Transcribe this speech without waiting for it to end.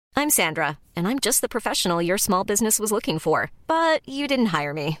I'm Sandra, and I'm just the professional your small business was looking for. But you didn't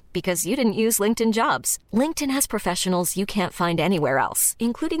hire me because you didn't use LinkedIn Jobs. LinkedIn has professionals you can't find anywhere else,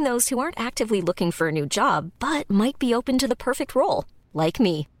 including those who aren't actively looking for a new job, but might be open to the perfect role, like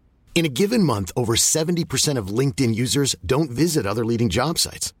me. In a given month, over 70% of LinkedIn users don't visit other leading job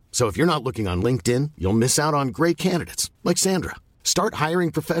sites. So if you're not looking on LinkedIn, you'll miss out on great candidates like Sandra. Start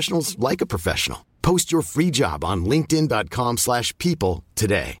hiring professionals like a professional. Post your free job on linkedin.com/people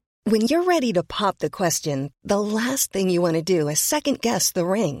today. When you're ready to pop the question, the last thing you want to do is second-guess the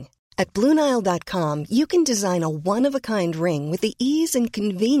ring. At BlueNile.com, you can design a one-of-a-kind ring with the ease and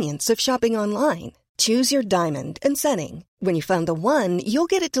convenience of shopping online. Choose your diamond and setting. When you find the one, you'll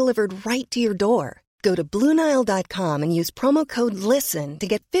get it delivered right to your door. Go to BlueNile.com and use promo code LISTEN to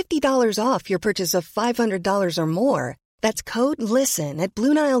get $50 off your purchase of $500 or more. That's code LISTEN at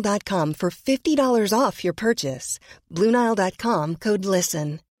BlueNile.com for $50 off your purchase. BlueNile.com, code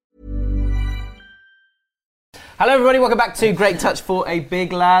LISTEN. Hello everybody, welcome back to Great Touch for a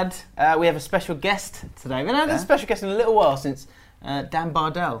Big Lad. We have a special guest today. We haven't had a special guest in a little while since Dan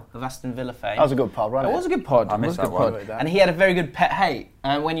Bardell of Aston Villa fame. That was a good pod, wasn't it? It was a good pod. I missed that one. And he had a very good pet hate.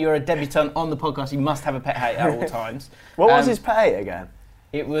 When you're a debutant on the podcast, you must have a pet hate at all times. What was his pet hate again?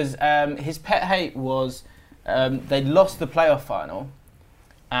 It was, his pet hate was, they'd lost the playoff final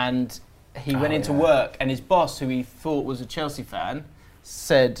and he went into work and his boss, who he thought was a Chelsea fan,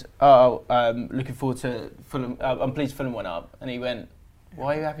 said, looking forward to Fulham, I'm pleased Fulham went up. And he went,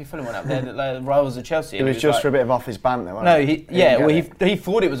 why are you happy Fulham went up? They're the rivals of Chelsea. It was just like, for a bit of office banter, wasn't it? No, he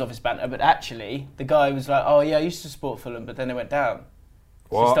thought it was office banter, but actually the guy was like, oh yeah, I used to support Fulham, but then they went down.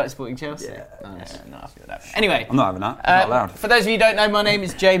 So he started supporting Chelsea. Yeah. Nice. Not happy with that. Anyway. I'm not having that. It's not allowed. For those of you who don't know, my name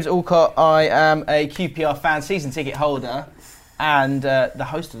is James Alcott. I am a QPR fan, season ticket holder, and the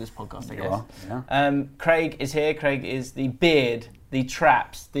host of this podcast, I guess. Yeah. Craig is here. Craig is the beard, the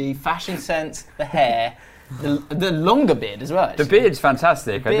traps, the fashion sense, the hair, the longer beard as well. Actually. The beard's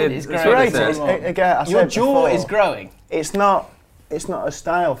fantastic. The beard is great. Your jaw is growing. It's not a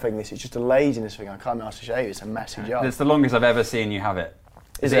style thing. This is just a laziness thing. I can't be asked to shave. It's a messy job. It's the longest I've ever seen you have it.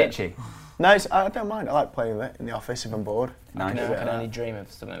 Is it itchy? No, I don't mind. I like playing with it in the office if I'm bored. Nice. I can only dream of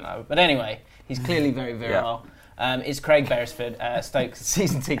something like that. But anyway, he's clearly very, very well. It's Craig Beresford, Stoke's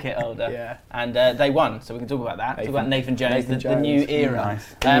season ticket holder, and they won, so we can talk about that. Talk about Nathan Jones, the new era.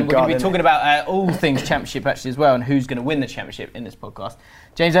 Nice. We're going to be talking about all things Championship actually as well, and who's going to win the Championship in this podcast.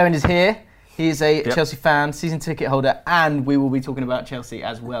 James Owen is here. He is a Chelsea fan, season ticket holder, and we will be talking about Chelsea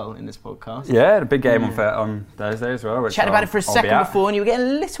as well in this podcast. Yeah, the big game on Thursday as well. Chatted about it for a second before, and you were getting a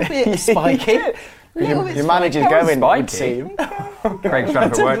little bit spiky. Your manager's going, it would seem. Craig's trying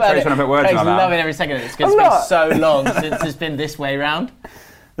to put words in my mouth. Craig's loving every second of this because it's been so long since it's been this way round.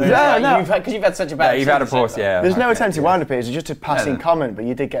 No. Because you've had such a bad... you've had a pause, There's no attempt to wind up here. It's just a passing comment, but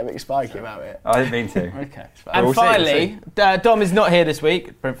you did get a bit spiky about it. I didn't mean to. Okay. And finally, Dom is not here this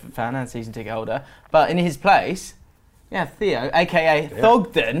week, Brentford fan and season ticket holder, but in his place, Theo, a.k.a.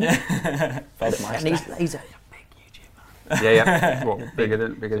 Thogden. And he's a big YouTuber. Yeah. What, bigger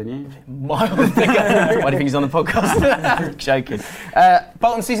than you? Miles bigger. Why do you think he's on the podcast? Joking.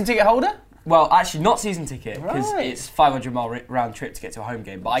 Bolton season ticket holder? Well, actually, not season ticket, because it's 500-mile round trip to get to a home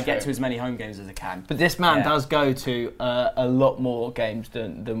game, but I get to as many home games as I can. But this man does go to a lot more games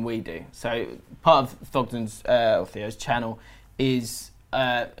than we do. So part of Thogden's, or Theo's channel is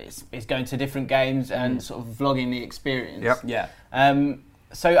going to different games and sort of vlogging the experience. Yep. Yeah.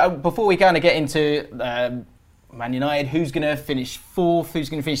 So before we kind of get into Man United, who's going to finish fourth, who's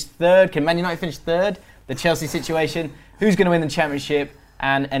going to finish third, can Man United finish third, the Chelsea situation, who's going to win the Championship,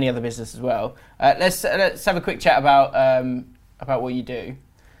 and any other business as well. Let's have a quick chat about what you do.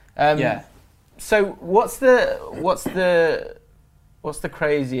 So what's the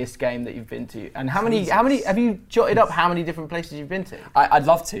craziest game that you've been to? And how many have you jotted up? How many different places you've been to? I'd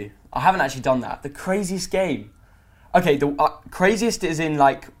love to. I haven't actually done that. The craziest game. Okay, the craziest is in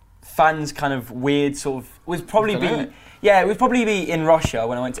like fans kind of weird sort of would probably be in Russia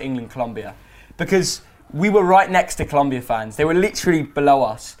when I went to England, Colombia, because we were right next to Colombia fans. They were literally below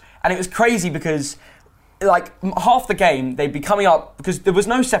us. And it was crazy because, like, half the game, they'd be coming up, because there was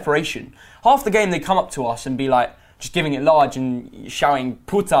no separation. Half the game, they'd come up to us and be like, just giving it large and shouting,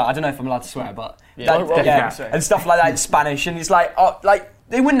 puta. I don't know if I'm allowed to swear, but... and stuff like that in Spanish. And it's like,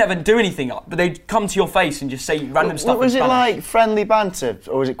 they would never do anything, but they'd come to your face and just say random stuff in Spanish. Was it like friendly banter,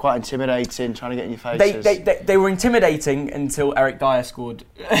 or was it quite intimidating, trying to get in your faces? They were intimidating until Eric Dyer scored.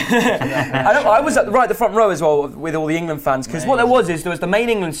 I was at the front row as well with all the England fans, because what there was the main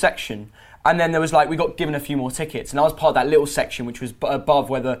England section, and then there was we got given a few more tickets, and I was part of that little section which was above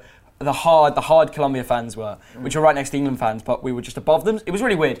where the the hard Colombia fans were, which were right next to England fans, but we were just above them. It was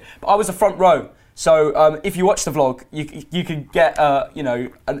really weird. But I was the front row. So if you watch the vlog, you could get,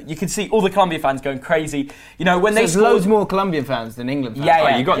 you could see all the Colombia fans going crazy. You know, when there's loads more Colombian fans than England fans.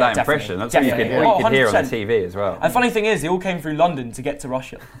 Yeah, you got that impression. That's what you could hear on the TV as well. And funny thing is, they all came through London to get to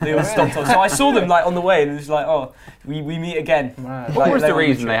Russia. They all stopped off. So I saw them like on the way, and it was like, oh, we meet again. Right. What was the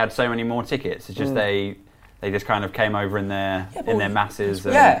reason they had so many more tickets? It's just they just kind of came over in their masses.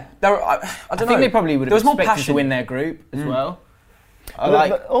 Yeah, I think they probably would have expected to win their group as well.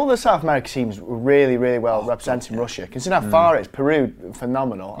 But all the South America teams were really, really well representing Russia. Considering how far it's Peru,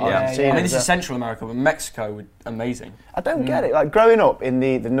 phenomenal. I mean, this is Central America, but Mexico, amazing. I don't get it. Like growing up in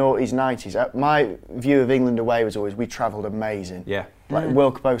the noughties, 90s, my view of England away was always we travelled amazing. Yeah. Like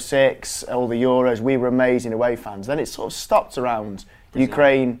World Cup 06, all the Euros, we were amazing away fans. Then it sort of stopped around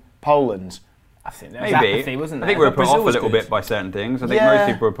Ukraine, Poland. I think there was apathy, wasn't there? I think we were put off a little bit by certain things. I think most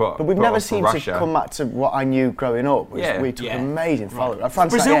people were put. But we've never off seemed for to come back to what I knew growing up. We took amazing followers.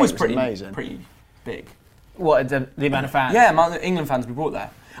 Brazil was pretty big. What, the amount of fans? Yeah, amount of England fans we brought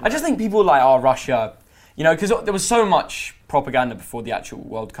there. I just think people like, Russia, you know, because there was so much propaganda before the actual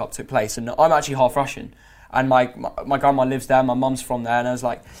World Cup took place, and I'm actually half Russian, and my grandma lives there, my mum's from there, and I was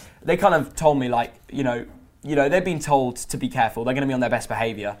like, they kind of told me like, you know, they've been told to be careful, they're going to be on their best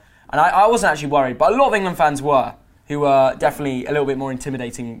behaviour. And I wasn't actually worried, but a lot of England fans were, who were definitely a little bit more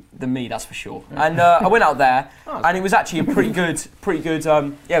intimidating than me, that's for sure. And I went out there, and it was actually a pretty good,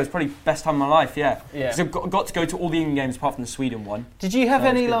 it was probably best time of my life, Because I got to go to all the England games apart from the Sweden one. Did you have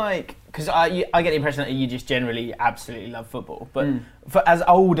any, because I get the impression that you just generally absolutely love football, but as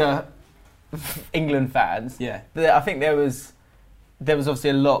older England fans, I think there was obviously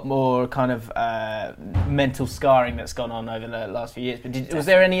a lot more kind of mental scarring that's gone on over the last few years. But was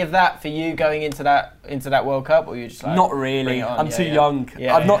there any of that for you going into that World Cup, or you just like not really? I'm too young.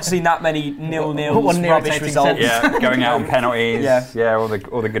 I've not seen that many 0-0 rubbish results. Yeah, going out on penalties. All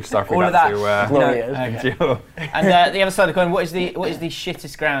the good stuff. All of that. And the other side of the coin, what is the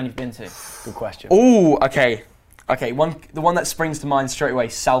shittest ground you've been to? Good question. Oh, okay. The one that springs to mind straight away,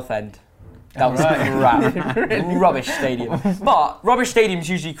 Southend. That was crap. Rubbish stadium. But rubbish stadiums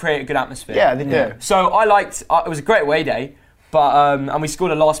usually create a good atmosphere. Yeah, they do. So I liked. It was a great away day, but and we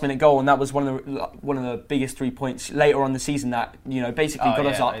scored a last-minute goal, and that was one of the biggest 3 points later on in the season that basically got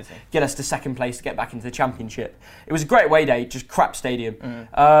us up, get us to second place to get back into the championship. It was a great away day, just crap stadium.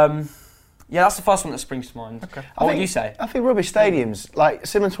 Yeah, that's the first one that springs to mind. Okay. What would you say? I think rubbish stadiums, like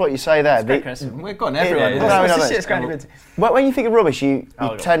similar to what you say there. We've got everyone. When you think of rubbish, you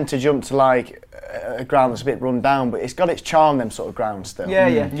tend to jump to like a ground that's a bit run down, but it's got its charm, them sort of grounds still.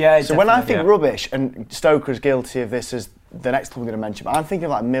 Yeah. So when I think rubbish, and Stoker's guilty of this as the next club I'm going to mention, but I'm thinking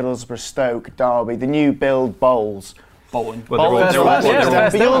like Middlesbrough, Stoke, Derby, the new build Bowls. Bolton. But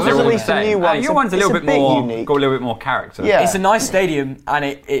yours is at least a new one. Your one's a little bit more unique. Got a little bit more character. Yeah. It's a nice stadium and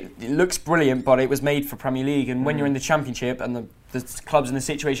it looks brilliant, but it was made for Premier League. And when you're in the Championship and the club's in a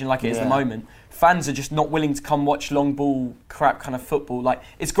situation like it is at the moment, fans are just not willing to come watch long ball crap kind of football. Like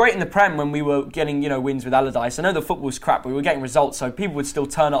it's great in the Prem when we were getting wins with Allardyce. I know the football was crap, but we were getting results, so people would still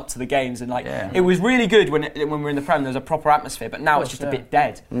turn up to the games and it was really good when we were in the Prem. There was a proper atmosphere, but now it's just a bit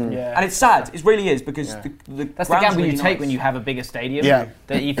dead. And it's sad. It really is because that's the gamble you take when you have a bigger stadium. Yeah.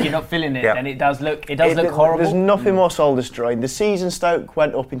 That if you're not filling it, then it does look horrible. There's nothing more soul destroying. The season Stoke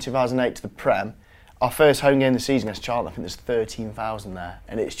went up in 2008 to the Prem. Our first home game of the season against Charlton, I think there's 13,000 there,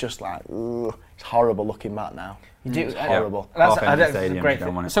 and it's just like, it's horrible looking back now. It's horrible. That's a great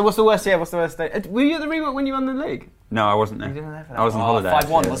thing. So what's the worst? What's the worst day? Were you at the Reebok when you won the league? No, I wasn't there. I was on holiday.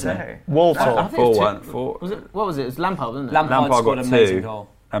 5-1, wasn't it? Walsall. 4-1. What was it? It was Lampard, wasn't it? Lampard got 2.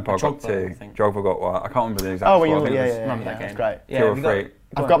 Lampard got 2. Drogba got what? I can't remember the exact score. Remember that game. Great. 2 or 3.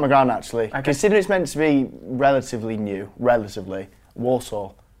 I've got my ground actually. Considering it's meant to be relatively new,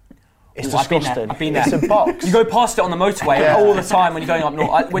 Walsall. It's disgusting. I've been there. It's a box. You go past it on the motorway all the time when you're going up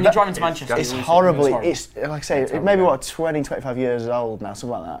north. When you're driving to Manchester. It's horrible. It's like I say, it's maybe 20, 25 years old now,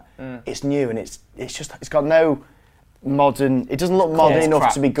 something like that. It's new and it's got no modern. It doesn't look modern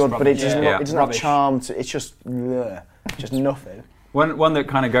enough to be good, but it doesn't have charm. It's just nothing. One that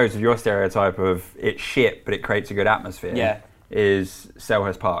kind of goes with your stereotype of it's shit, but it creates a good atmosphere. Is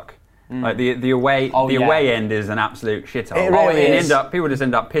Selhurst Park. Like the away end is an absolute shithole. It really is. People just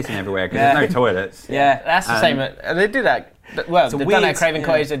end up pissing everywhere because there's no toilets. Yeah, that's the same. They do that. Well, they've done that at Craven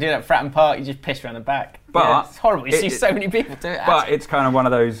Cottage. They do that at Fratton Park. You just piss around the back. But it's horrible. You see so many people do it. But it's kind of one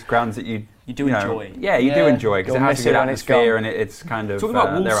of those grounds that you do enjoy. Yeah, you do enjoy because it has a good atmosphere and it's kind of talking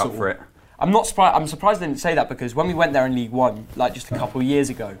about they're up for it. I'm surprised they didn't say that because when we went there in League One, like just a couple of years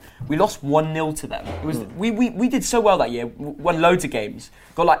ago, we lost 1-0 to them. It was we did so well that year, won loads of games,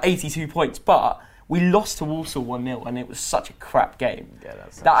 got like 82 points, but we lost to Walsall 1-0, and it was such a crap game. Yeah,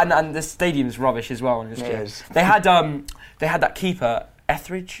 and the stadium's rubbish as well. They had that keeper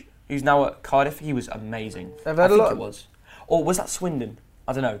Etheridge, who's now at Cardiff. He was amazing. I think it was. Or was that Swindon?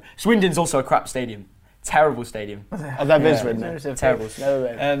 I don't know. Swindon's also a crap stadium. Terrible stadium. I've never been Swindon. Terrible.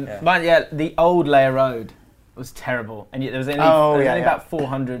 The old Layer Road was terrible, and there was only about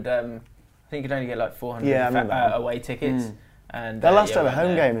 400. I think you could only get like 400 away tickets. And their last ever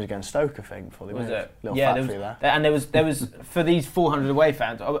home game was against Stoke, I think. Before they was it? Little factory there. And there was for these 400 away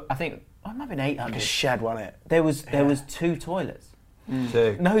fans. I think it might have been 800. Like a shed, wasn't it? There was 2 toilets.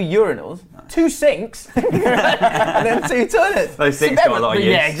 No urinals, 2 sinks, and then 2 toilets. Those sinks got a lot of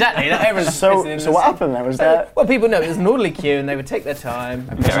use. Yeah, exactly. So what happened there? Was that? Well, people know it was an orderly queue, and they would take their time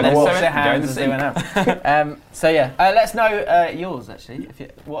and wash their hands as they went out. Let's know yours actually.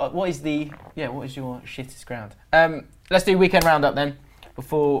 What is your shittest ground? Let's do weekend roundup then. I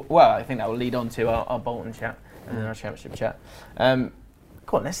think that will lead on to our Bolton chat and then our Championship chat. Come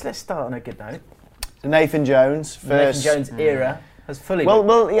on, let's start on a good note. The Nathan Jones era.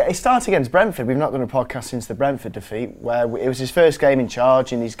 He started against Brentford. We've not done a podcast since the Brentford defeat, where it was his first game in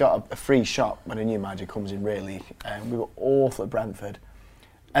charge, and he's got a free shot when a new manager comes in. Really, we were awful at Brentford,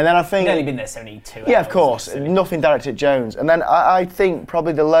 and then I think he'd only been there 72 hours. Yeah, of course, nothing directed at Jones. And then I think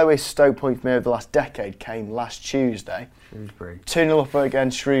probably the lowest Stoke point for me over the last decade came last Tuesday. Shrewsbury. 2-0 up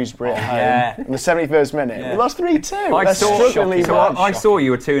against Shrewsbury at home in the 71st minute. Yeah. We lost 3-2. I saw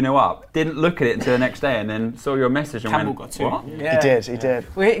you were 2-0 up, didn't look at it until the next day, and then saw your message and Campbell went, got 2. Yeah. He did.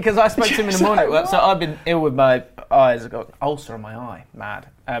 Because I spoke to him in the morning. So I've been ill with my eyes. I've got ulcer on my eye. Mad.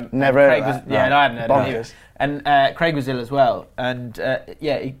 Never heard of that. Yeah, I hadn't heard of it. And Craig was ill as well. And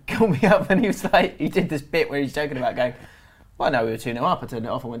he called me up and he was like, he did this bit where he's joking about going, well, no, we were 2-0 up. I turned it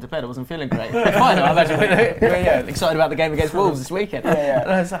off and went to bed. I wasn't feeling great. Fine, I'm actually excited about the game against Wolves this weekend.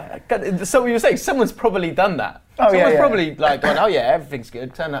 And I was like, God, so you were saying someone's probably done that. Someone's probably like gone, everything's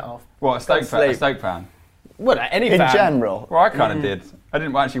good. Turn that off. What, a Stoke fan? Well, any fan. In general. Well, I kind of did. I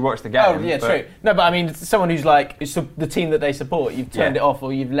didn't actually watch the game. Oh, yeah, true. No, but I mean, someone who's like, it's the team that they support, you've turned it off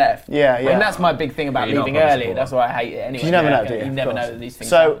or you've left. Yeah. And that's my big thing about leaving early. That's why I hate it anyway. You never know, do you? You never know that these things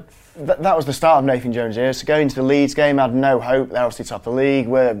happen. That was the start of Nathan Jones' era. So going into the Leeds game, I had no hope. They're obviously top of the league.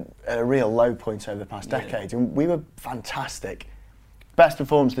 We're at a real low point over the past decade. And we were fantastic. Best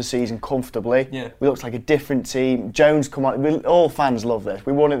performance of the season, comfortably. Yeah. We looked like a different team. Jones come on. All fans love this.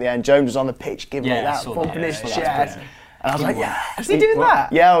 We won at the end. Jones was on the pitch giving it that, thumping his chest. And I was like, is he doing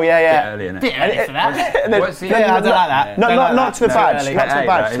that? Yeah, Bit early, isn't it? Bit early for that. I don't like that. Not to the badge. Not to the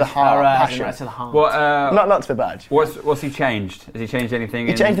badge, to the heart. Passion. To the heart. Not to the badge. What's he changed? Has he changed anything?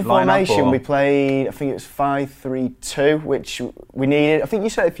 He changed the formation. We played, I think it was 5-3-2, which we needed. I think you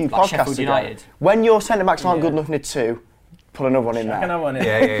said a few podcasts ago. When your centre backs aren't good enough in a 2, put another one in there. Another one in.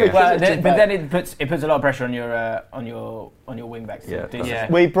 Yeah. Well, but then it puts a lot of pressure on your wing backs. Yeah.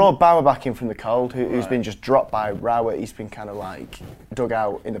 We brought Bauer back in from the cold, who's been just dropped by Rowett. He's been kind of like dug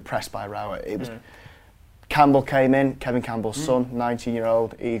out in the press by Rowett. It was Campbell came in, Kevin Campbell's son,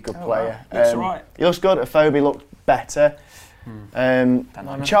 19-year-old. He's a good player. Wow. Looks right. He looks good. Afobe looked better.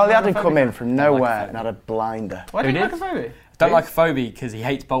 Charlie Adam come in from nowhere and had a blinder. Why didn't you like Afobe? Don't like Afobe because he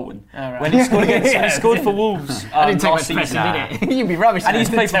hates Bolton. When he scored he scored for Wolves I didn't take much pressing, did it? You'd be rubbish. And he used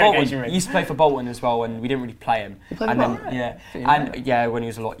to play for Bolton. He used to play for Bolton as well, and we didn't really play him. When he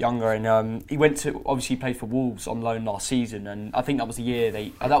was a lot younger, and he went to obviously played for Wolves on loan last season, and I think that was the year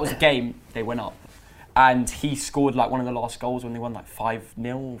that was the game they went up. And he scored like one of the last goals when they won like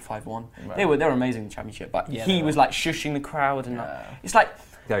 5-0 or 5-1. Right. They were amazing in the Championship, but he was like shushing the crowd and it's like.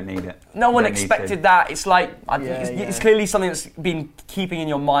 Don't need it. No one expected that. It's like it's clearly something that's been keeping in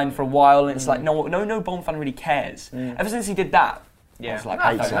your mind for a while, and it's like no Bolton fan really cares. Ever since he did that, I was like,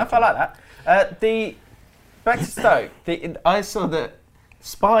 I like that. Back to Stoke. I saw that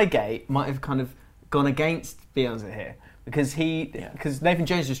Spygate might have kind of gone against Bielsa here because Nathan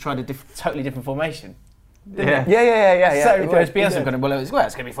Jones just tried a totally different formation. Yeah. So whereas Bielsa gone, it's going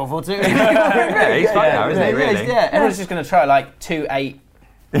to be 4-4-2. Yeah, he's fine now, isn't he? Really? Yeah, everyone's just going to try like 2-8.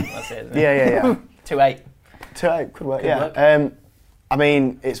 That's it, isn't it? Yeah. 2-8. 2-8 could work. I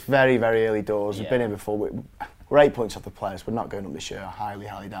mean, it's very, very early doors. We've been here before. We're 8 points off the players. We're not going up this year. I highly,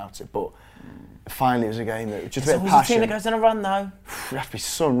 highly doubt it. But finally, it was a game that just a bit of passion. It's a team that goes on a run, though. It'd have to be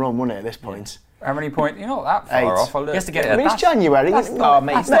some run, wouldn't it, at this point? How many points? You're not that far off. He has to get I mean, it's January. It's not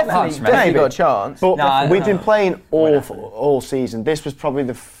definitely got a chance. But we've been playing awful all season. This was probably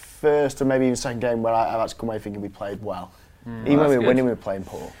the first or maybe even second game where I've actually come away thinking we played well. Even when we were winning, we were playing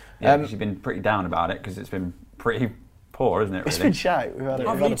poor. Yeah, she's been pretty down about it because it's been pretty poor, isn't it? Really? It's been shite. What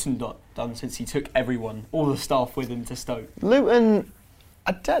have Luton done since he took everyone, all the staff with him to Stoke? Luton,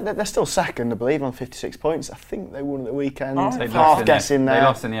 they're still second, I believe, on 56 points. I think they won at the weekend. Oh, they lost in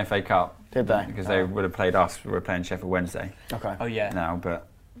the FA Cup. Did they? Because they would have played us. We were playing Sheffield Wednesday. Okay. Oh yeah. Now, but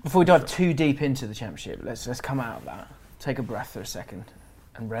before we dive too deep into the Championship, let's come out of that. Take a breath for a second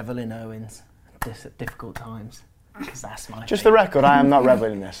and revel in Owens at difficult times. Because that's my Just the record, I am not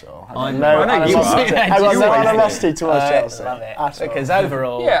reveling in this at all. I know. I've got no animosity towards Chelsea. Love it. Because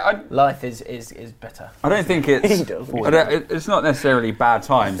overall, life is better. I don't think it's not necessarily bad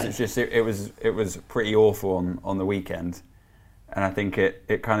times. It's just it was pretty awful on the weekend, and I think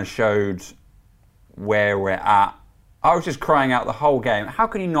it kind of showed where we're at. I was just crying out the whole game. How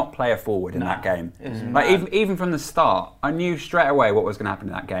can you not play a forward in that game? Like even from the start, I knew straight away what was going to happen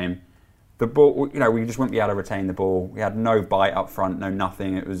in that game. The ball, we just wouldn't be able to retain the ball. We had no bite up front, no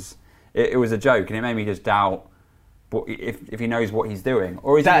nothing. It was a joke, and it made me just doubt if he knows what he's doing,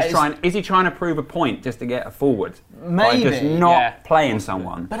 or is he trying to prove a point just to get a forward? Maybe by just not playing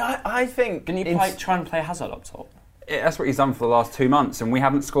someone. But I think can you try and play Hazard up top? That's what he's done for the last 2 months, and we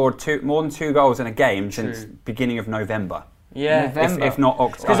haven't scored more than 2 goals in a game since beginning of November. Yeah, if not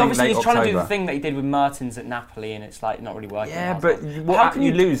October. Because obviously he's trying to do the thing that he did with Mertens at Napoli, and it's like not really working. Yeah, but how can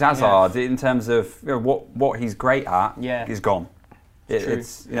you lose Hazard in terms of what he's great at? Yeah, he's gone.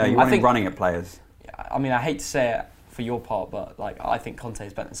 It's you want him running at players. I mean, I hate to say it for your part, but I think Conte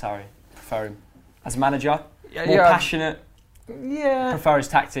is better than Sarri. Prefer him as a manager, more passionate. Yeah, prefer his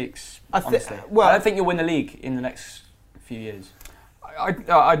tactics. Honestly, I don't think you'll win the league in the next few years. I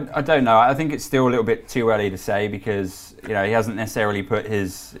don't know. I think it's still a little bit too early to say because he hasn't necessarily put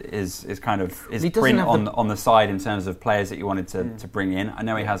his kind of his print on the side in terms of players that he wanted to bring in. I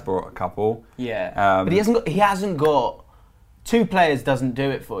know he has brought a couple. Yeah, but he hasn't got 2 players. Doesn't do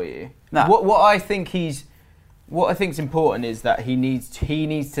it for you. No. What I think is important is that he needs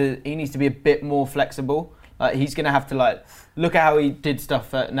to be a bit more flexible. Like he's going to have to look at how he did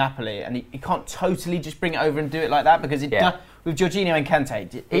stuff at Napoli, and he can't totally just bring it over and do it like that because with Jorginho and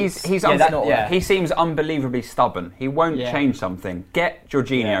Kante, he seems unbelievably stubborn. He won't change something. Get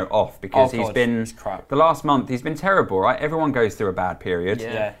Jorginho off because he's the last month he's been terrible. Right, everyone goes through a bad period.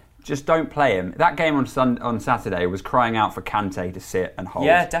 Yeah. Just don't play him. That game on Saturday was crying out for Kante to sit and hold.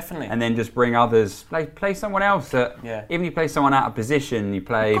 Yeah, definitely. And then just bring others. Play someone else. Even you play someone out of position, you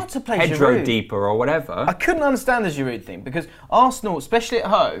play Pedro Giroud deeper or whatever. I couldn't understand the Giroud thing because Arsenal, especially at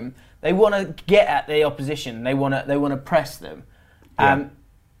home, they want to get at the opposition. They want to press them, and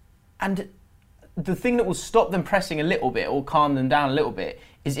the thing that will stop them pressing a little bit or calm them down a little bit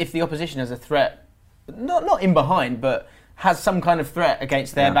is if the opposition has a threat, not in behind, but has some kind of threat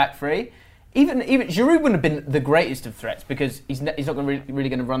against their back three. Even Giroud wouldn't have been the greatest of threats because he's not really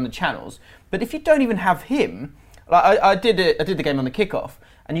going to run the channels. But if you don't even have him, I did the game on the kickoff,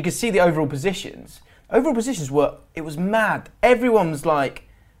 and you could see the overall positions. Overall positions it was mad. Everyone was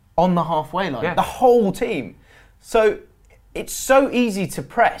on the halfway line, the whole team. So it's so easy to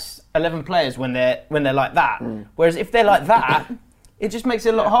press 11 players when they're like that. Whereas if they're like that, it just makes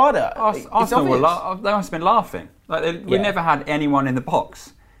it a lot harder. Arsenal they must have been laughing. We never had anyone in the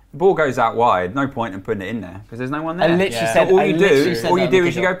box. The ball goes out wide, no point in putting it in there because there's no one there. I literally said all you do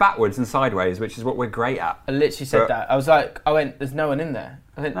is you go backwards and sideways, which is what we're great at. I literally said that. I went, there's no one in there.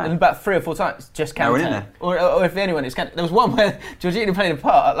 I think about 3 or 4 times, just Kante. No one in there. Or if anyone, it's Kante. There was one where Jorginho played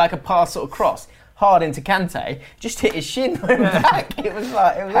a pass sort of cross, hard into Kante, just hit his shin and went back. It was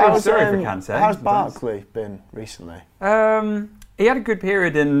sorry for Kante. How's Barkley been recently? He had a good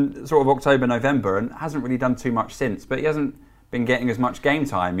period in sort of October, November, and hasn't really done too much since. But he hasn't been getting as much game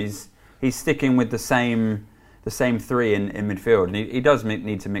time. He's sticking with the same 3 in midfield, and he does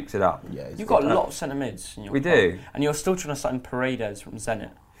need to mix it up. Yeah, you've got a lot of centre mids. In your club, do, and you're still trying to sign Paredes from Zenit.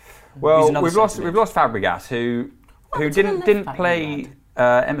 Well, we've lost Fabregas, who didn't play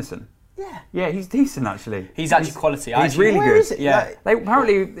Emerson. Yeah, he's decent actually. He's actually quality. He's really good. Yeah,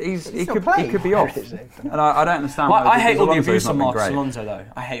 apparently he could be off, and I don't understand. I hate all the abuse on Marcos Alonso though.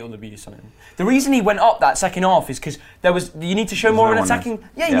 I hate all the abuse on him. The reason he went up that second half is because you need to show more in attacking.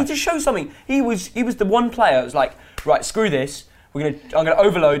 You need to show something. He was the one player that was like, right, screw this. I'm gonna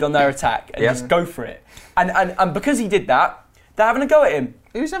overload on their attack and just go for it. And because he did that, they're having a go at him.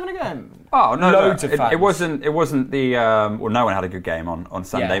 Who's having a go at him? Oh no! Loads of fans. It wasn't the no one had a good game on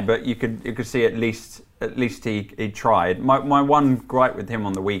Sunday, but you could see at least he tried. My one gripe with him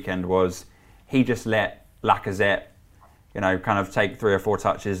on the weekend was he just let Lacazette, kind of take 3 or 4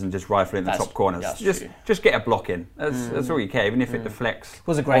 touches and just rifle in the top corners. Just get a block in. That's all you care, even if it deflects. It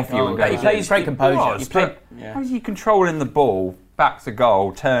was a great goal. He plays great composure. How are you controlling the ball? back to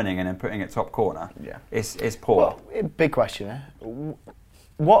goal, turning and then putting it top corner. Yeah. It's poor. Well, big question,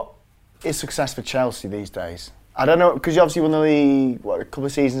 What is success for Chelsea these days? I don't know, because you obviously won the league, a couple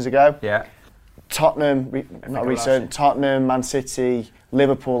of seasons ago? Yeah. Tottenham, not recent, Tottenham, Man City,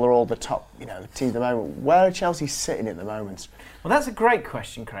 Liverpool are all the top, teams at the moment. Where are Chelsea sitting at the moment? Well, that's a great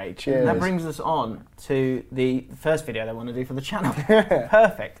question, Craig. Cheers. That brings us on to the first video they want to do for the channel.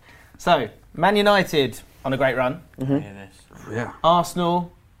 Perfect. So, Man United on a great run. Mm-hmm. Yeah.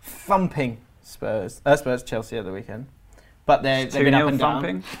 Arsenal thumping Spurs, Chelsea at the weekend. But they've been up and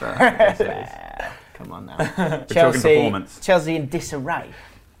down. Come on now. Chelsea in disarray.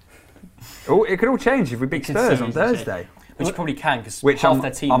 Oh, it could all change if we beat Spurs on Thursday. Which you probably can, because half their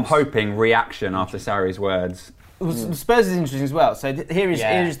teams... I'm hoping reaction after Sarri's words. Spurs is interesting as well. So here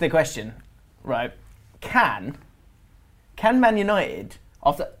is the question, right? Can Man United,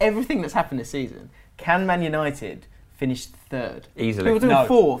 after everything that's happened this season, can Man United finish third? Easily. People do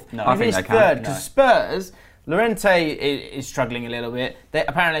fourth. No, I think they can. Third, because Spurs, Llorente is struggling a little bit.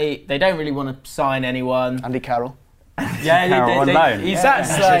 Apparently, they don't really want to sign anyone. Andy Carroll. Yeah,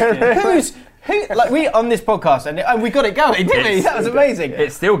 He's we on this podcast and we got it going, didn't we? That was amazing.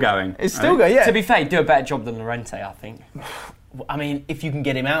 It's still going. It's still going. Yeah. To be fair, he'd do a better job than Llorente, I think. I mean, if you can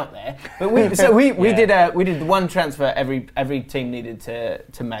get him out there. But we did one transfer every team needed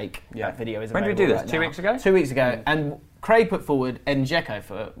to make. That video is when did we do this? 2 weeks ago. 2 weeks ago, and Craig put forward Edin Dzeko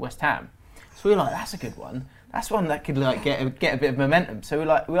for West Ham. So we were like, that's a good one. That's one that could get a bit of momentum.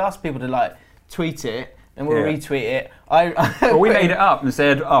 So we asked people to tweet it. And we'll retweet it. We made it up and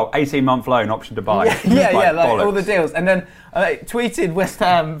said, 18-month loan, option to buy. Like all the deals. And then I tweeted West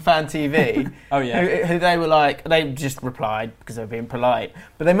Ham Fan TV. Who they were like, they just replied because they were being polite.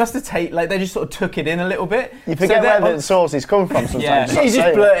 But they must have they just sort of took it in a little bit. You forget where the sources come from sometimes. You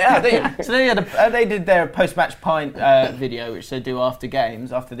just blurt it out. So they did their post-match pint video, which they do after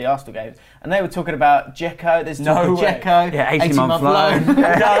the Arsenal games. And they were talking about Dzeko. There's talk of Dzeko. Yeah, 18-month loan. No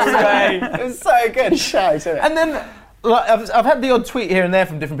way. It was so good. And then I've had the odd tweet here and there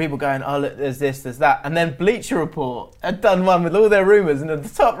from different people going, look, there's this, there's that. And then Bleacher Report had done one with all their rumours, and at the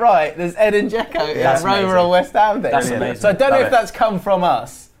top right, there's Edin Dzeko, Roma or West Ham thing. That's amazing. So I don't know if that's come from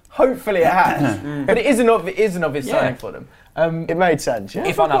us. Hopefully it has. But it is an obvious signing for them. It made sense, yeah.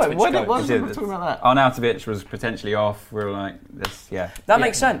 If Arnautovic what was talking about that? Arnautovic was potentially off. We were like, That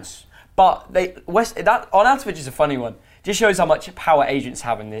makes sense. But Arnautovic is a funny one. Just shows how much power agents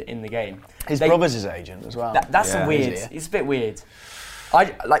have in the game. His brother's his agent as well. That's weird. It's a bit weird.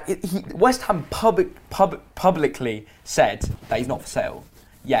 West Ham publicly said that he's not for sale,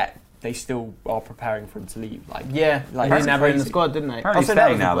 yet they still are preparing for him to leave. He's never in the squad, didn't they? Apparently he's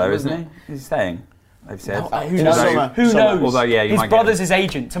staying now, though, isn't he? He's staying. They've said. Who knows? Although, his brother's his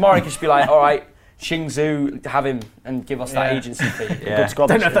agent. Tomorrow he could just be like, all right, Xingzhu, have him and give us that agency fee. I don't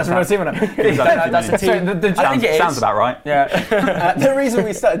know if that's the right team or not. That's a team. I think it is. Sounds about right. Yeah. The reason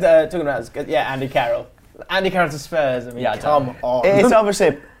we started talking about it is, Andy Carroll. Andy Carroll to Spurs. I mean, come on. It's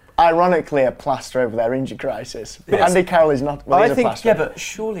obviously, ironically, a plaster over their injury crisis. But Andy Carroll is not. Well, he's a plaster. Yeah, but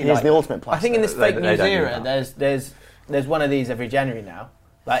surely he's the ultimate plaster. I think in this fake news era, there's one of these every January now.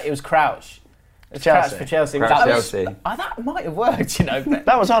 Like it was Crouch. Chelsea. For Chelsea. That might have worked,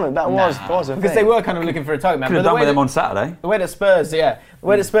 That was on it. That was a because they were kind of looking for a target man. Could have done with them on Saturday. The way that Spurs,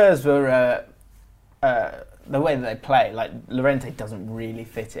 were, the way that they play, like Llorente doesn't really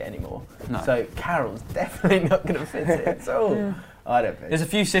fit it anymore. No. So Carroll's definitely not going to fit it at all. I don't think. There's a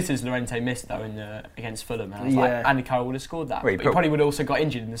few sitters Llorente missed though against Fulham. And I was like, Andy Carroll would have scored that. Well, he probably would have also got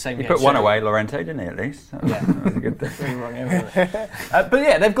injured in the same game. He put one away, Llorente, didn't he? At least. That was a good thing.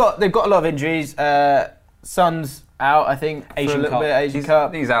 But they've got a lot of injuries. Son's out, I think, Asian Cup. Asian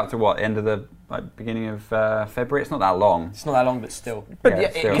Cup. He's out to what? End of the beginning of February. It's not that long. It's not that long, but still. But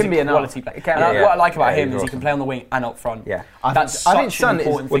it can be a quality player. What I like about him is he can play on the wing and up front. Yeah, I think Son is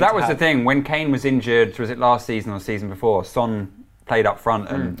important. Well, that was the thing when Kane was injured. Was it last season or the season before? Son played up front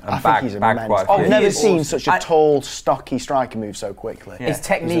and bagged quite a few. I've never seen such a tall, stocky striker move so quickly. Yeah. His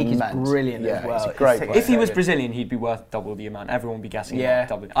technique is brilliant as well. He's a great player. If he was Brazilian, he'd be worth double the amount. Everyone would be guessing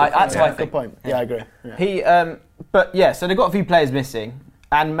double. That's what I think. Good point. Yeah, I agree. Yeah. So they've got a few players missing,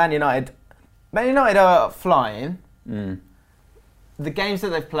 and Man United are flying. The games that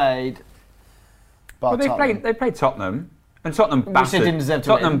they've played... They played Tottenham, and Tottenham battered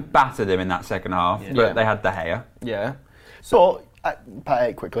him in that second half, but they had De Gea. Yeah. So,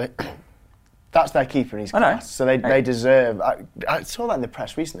 quickly, that's their keeper in his class, so they deserve... I saw that in the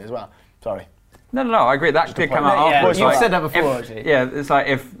press recently as well. Sorry. No, I agree. That did come out afterwards. You've said that before, actually. Yeah, it's like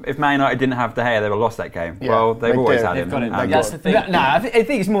if Man United didn't have De Gea, they would have lost that game. Yeah, well, they've always had him. That's the thing. I think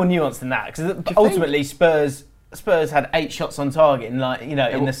it's more nuanced than that, because ultimately Spurs Spurs had 8 shots on target in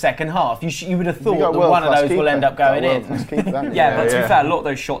the second half. You would have thought that one of those will end up going in. But to be fair, a lot of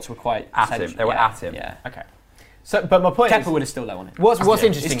those shots were quite at him. They were at him. Yeah. Okay. So, but my point Kepa would have still let on it. What's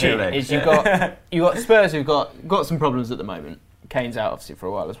interesting here is you've got Spurs who've got some problems at the moment. Kane's out obviously for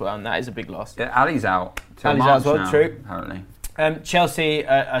a while as well, and that is a big loss. Yeah, Ali's out. Ali's out as well. Now, true. Apparently. Chelsea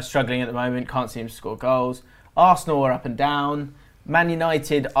are struggling at the moment. Can't seem to score goals. Arsenal are up and down. Man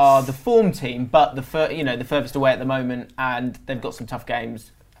United are the form team, but the furthest away at the moment, and they've got some tough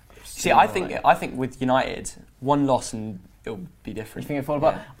games. See, I think with United, one loss and it'll be different. You think it'll fall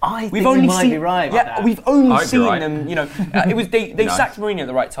apart? Yeah. I think you might be right. Yeah, we've only seen them. It was they sacked Mourinho at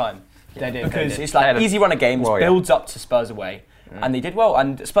the right time. They did because it's like easy run of games, builds up to Spurs away, and they did well.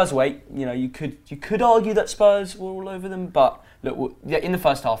 And Spurs away, you could argue that Spurs were all over them, but. Look, in the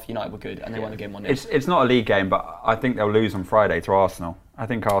first half, United were good and they won the game 1-0. It's not a league game, but I think they'll lose on Friday to Arsenal. I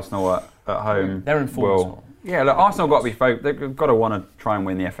think Arsenal at home. They're in form as well. Yeah, look, Arsenal got to be focused. They've got to want to try and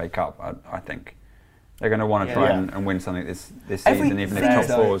win the FA Cup. I think they're going to want to try and win something this season, even if top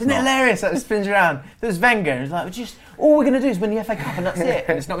four is not. Isn't it hilarious that it spins around? There's Wenger, and it's like, all we're going to do is win the FA Cup, and that's it.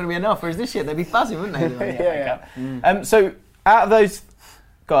 And it's not going to be enough. Whereas this year they'd be buzzing, wouldn't they? The FA Cup. So out of those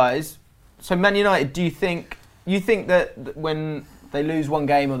guys, so Man United, do you think that when they lose one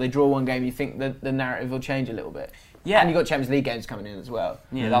game or they draw one game, you think that the narrative will change a little bit? Yeah. And you've got Champions League games coming in as well.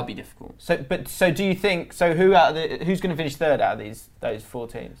 Yeah, that'll be difficult. So do you think, who's going to finish third out of those 4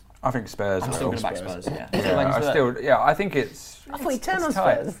 teams? I think Spurs. I'm still going to back Spurs, yeah. I think it's... I thought you turned on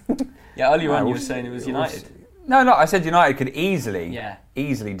Spurs. Yeah, earlier on you were saying it was United. No, I said United could easily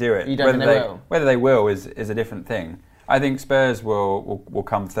do it. You don't think they will? Whether they will is a different thing. I think Spurs will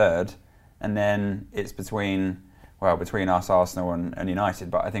come third, and then it's between us, Arsenal and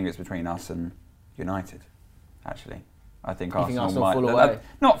United, but I think it's between us and United, actually. I think Arsenal might fall away?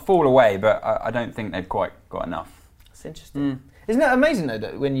 Not fall away, but I don't think they've quite got enough. That's interesting. Isn't it amazing though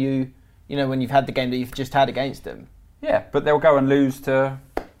that when when you've had the game that you've just had against them? Yeah, but they'll go and lose to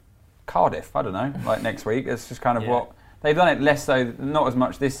Cardiff, I don't know, like next week. It's just kind of what... They've done it less so, not as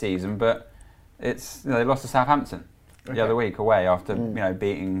much this season, but it's they lost to Southampton the other week away after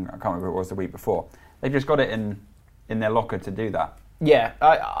beating, I can't remember who it was the week before. They've just got it in their locker to do that. Yeah,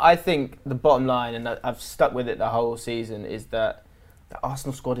 I think the bottom line, and I've stuck with it the whole season, is that the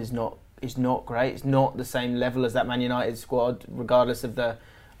Arsenal squad is not great. It's not the same level as that Man United squad, regardless of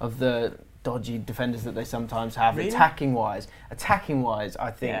the dodgy defenders that they sometimes have. Really? Attacking wise, I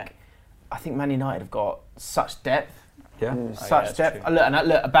think Man United have got such depth. Yeah, such depth. Look,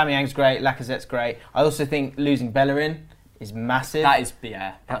 Aubameyang's great. Lacazette's great. I also think losing Bellerin is massive. That is,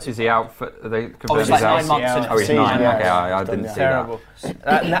 Is he out for... it's like 9 months. Oh, he's 9. Okay, I didn't see terrible.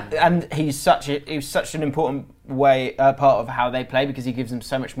 that. And he's such an important part of how they play because he gives them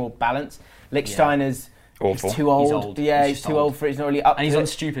so much more balance. Lichtsteiner's awful. He's too old. He's old. Yeah, he's too old for it. He's not really up. And he's on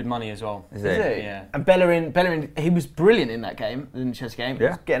stupid money as well. Is he? Yeah. And Bellerin, he was brilliant in that game, in the Chelsea game.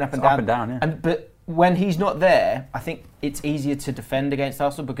 Yeah. Getting up and down. down. Up and down, yeah. But when he's not there, I think it's easier to defend against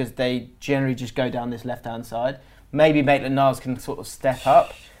Arsenal because they generally just go down this left-hand side. Maybe Maitland-Niles can sort of step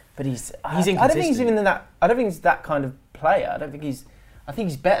up, but he's inconsistent. I don't think he's even in that. I don't think he's that kind of player. I think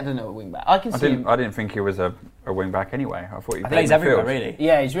he's better than a wing back. I didn't think he was a wing back anyway. I thought he plays everywhere really.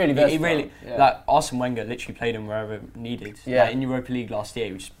 Yeah, he's really versatile. He really like Arsene Wenger literally played him wherever needed. Yeah, in Europa League last year,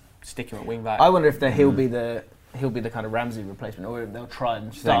 he was just sticking at wing back. I wonder if he'll be the kind of Ramsey replacement, or they'll try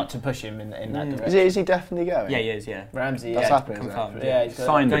and start to push him in that direction. Is he definitely going? Yeah, he is. Yeah, Ramsey. That's happening. Confirmed. Yeah, he's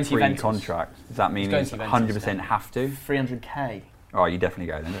signed a pre-contract. Does that mean he's 100% have to? 300k. Oh, you definitely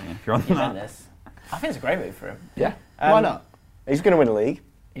go then, don't you? If you're on Juventus. I think it's a great move for him. Yeah. Why not? He's going to win a league.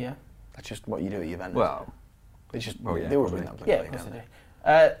 Yeah. That's just what you do at Juventus. Well, it's just they always win that league. Yeah, of course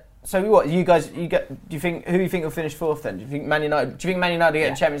they do. So what? You guys, do you think who do you think will finish fourth then? Do you think Man United? Do you think Man United will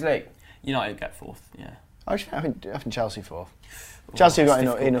get the Champions League? United get fourth. Yeah. I think Chelsea fourth. Chelsea have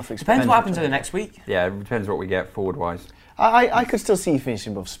got enough experience. Depends what happens in the next week. Yeah, it depends what we get forward-wise. I could still see you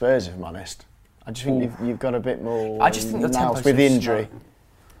finishing above Spurs, if I'm honest. I just think you've got a bit more. I just think the tempo's with the injury.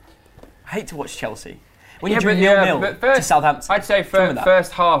 I hate to watch Chelsea. When you're 0-0 to Southampton. I'd say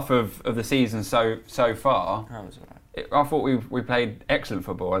first half of the season so far. That was all right. I thought we played excellent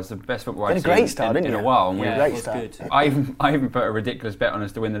football. It was the best football I've seen in a while. And it was good. I even put a ridiculous bet on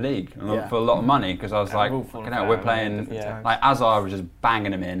us to win the league for a lot of money because I was like, we're playing. Like Azar was just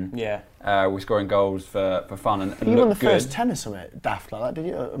banging them in. Yeah. We're scoring goals for fun and you won the first 10 or something daft like that, did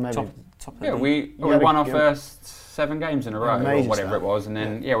you? Or maybe top of the league. we won our first 7 games in a row or whatever it was, and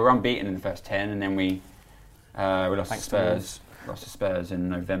then we were unbeaten in the first 10, and then we lost to Spurs. Lost to Spurs in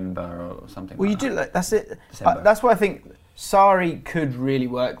November or something. Well, like you that. do. That's it. That's why I think Sarri could really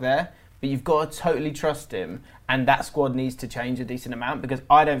work there, but you've got to totally trust him. and that squad needs to change a decent amount because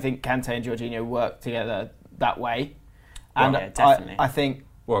I don't think Kante and Jorginho work together that way. And definitely. I think...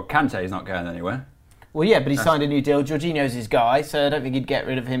 Well, Kante is not going anywhere. Well, yeah, but he signed a new deal. Jorginho's his guy, so I don't think he'd get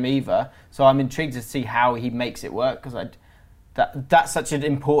rid of him either. So I'm intrigued to see how he makes it work because that's such an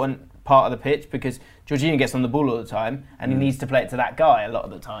important part of the pitch because Jorginho gets on the ball all the time and he needs to play it to that guy a lot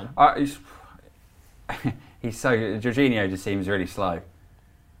of the time. Jorginho just seems really slow.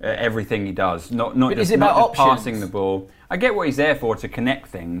 Everything he does, not just passing the ball. I get what he's there for, to connect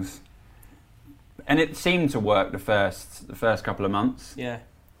things, and it seemed to work the first couple of months. Yeah.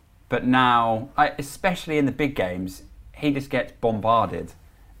 But now, especially in the big games, he just gets bombarded,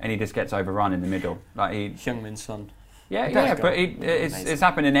 and he just gets overrun in the middle. Like Heung-Min Son. Yeah, but it's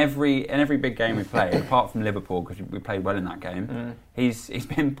happened in every big game we played, apart from Liverpool because we played well in that game. He's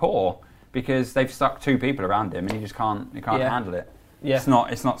been poor because they've stuck two people around him, and he just can't handle it. Yeah.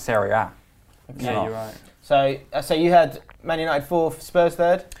 It's not Serie A. You're right. So you had Man United 4th, Spurs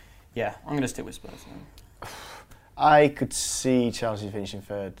 3rd? Yeah, I'm going to stick with Spurs. I could see Chelsea finishing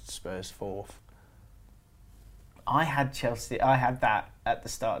 3rd, Spurs 4th. I had Chelsea. I had that at the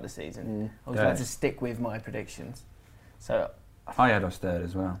start of the season. I was going to stick with my predictions. So I had us 3rd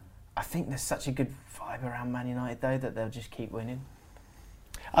as well. I think there's such a good vibe around Man United though that they'll just keep winning.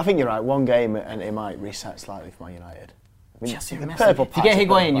 I think you're right. One game and it might reset slightly for Man United. Chelsea are massive. If you get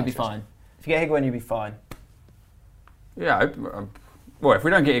Higuain, you'll be fine. Yeah. Well, if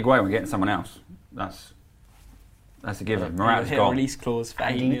we don't get Higuain, we're getting someone else. That's a given. Morata's gone. Release clause for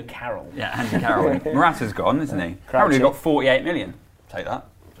Andy Carroll. Yeah, Andy Carroll. Morata's gone, isn't he? Currently got 48 million. Take that.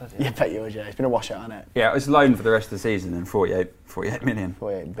 Yeah, bet you would, yeah. It's been a washout, hasn't it? Yeah, it's loan for the rest of the season and 48 million.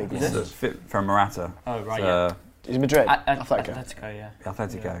 48 big ones. It's fit from Morata. Oh, right, yeah. Is Madrid? Atletico, yeah.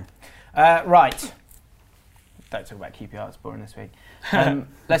 Atletico. Yeah. Right. Don't talk about QPR, it's boring this week.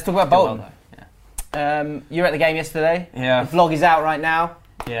 Let's talk about Bolton. You were at the game yesterday. Yeah. The vlog is out right now.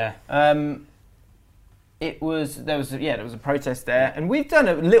 Yeah. There was a protest there, and we've done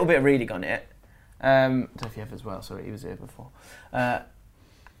a little bit of reading on it. I don't know if you have as well. Sorry, he was here before.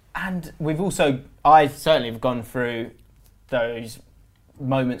 And I certainly have gone through those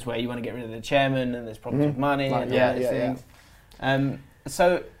moments where you want to get rid of the chairman, and there's problems with money and all those things. Yeah.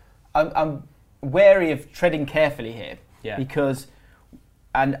 So I'm wary of treading carefully here, because,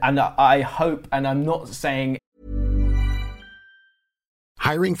 and I hope, and I'm not saying.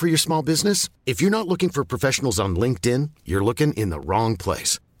 Hiring for your small business? If you're not looking for professionals on LinkedIn, you're looking in the wrong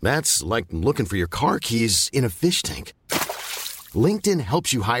place. That's like looking for your car keys in a fish tank. LinkedIn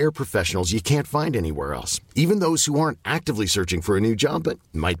helps you hire professionals you can't find anywhere else, even those who aren't actively searching for a new job but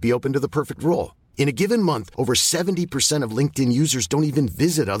might be open to the perfect role. In a given month, over 70% of LinkedIn users don't even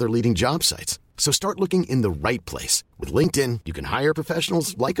visit other leading job sites. So start looking in the right place. With LinkedIn, you can hire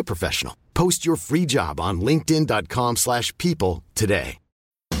professionals like a professional. Post your free job on linkedin.com/people today.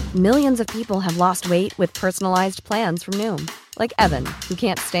 Millions of people have lost weight with personalized plans from Noom. Like Evan, who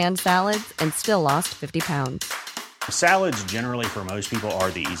can't stand salads and still lost 50 pounds. Salads generally for most people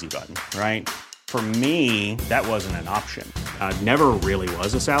are the easy button, right? For me, that wasn't an option. I never really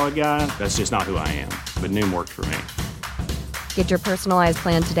was a salad guy. That's just not who I am. But Noom worked for me. Get your personalized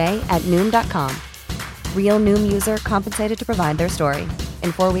plan today at Noom.com. Real Noom user compensated to provide their story.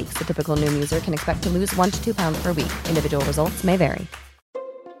 In 4 weeks, the typical Noom user can expect to lose 1 to 2 pounds per week. Individual results may vary.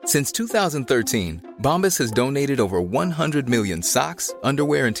 Since 2013, Bombas has donated over 100 million socks,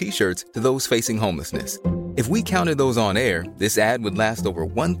 underwear, and T-shirts to those facing homelessness. If we counted those on air, this ad would last over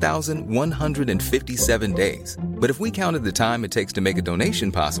 1,157 days. But if we counted the time it takes to make a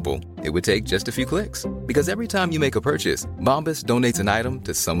donation possible, it would take just a few clicks. Because every time you make a purchase, Bombas donates an item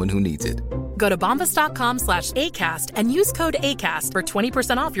to someone who needs it. Go to bombas.com/ACAST and use code ACAST for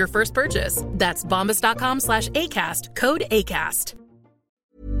 20% off your first purchase. That's bombas.com/ACAST, code ACAST.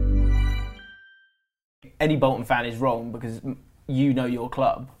 Any Bolton fan is wrong because you know your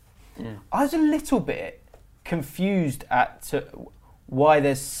club. Yeah. I was a little bit confused at why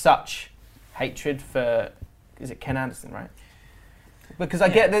there's such hatred for, is it Ken Anderson, right? Because I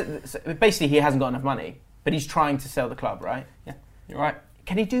get that basically he hasn't got enough money, but he's trying to sell the club, right? Yeah, you're right.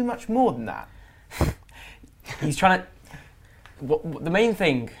 Can he do much more than that? He's trying to...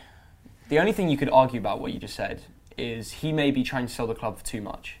 The only thing you could argue about what you just said is he may be trying to sell the club for too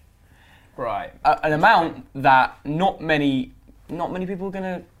much. Right. An amount that not many people are going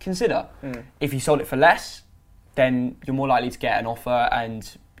to consider. If you sold it for less, then you're more likely to get an offer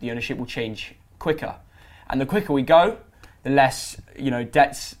and the ownership will change quicker. And the quicker we go, the less,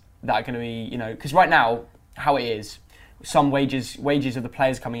 debts that are going to be, because right now, how it is, some wages of the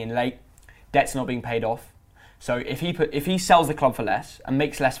players coming in late, debts not being paid off. So if he sells the club for less and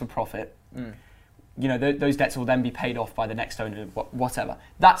makes less for profit, those debts will then be paid off by the next owner, whatever.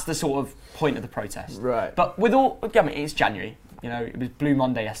 That's the sort of point of the protest. Right. But it's January. It was Blue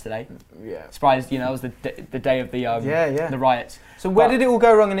Monday yesterday. Yeah. Surprised, it was the day of the riots. So where did it all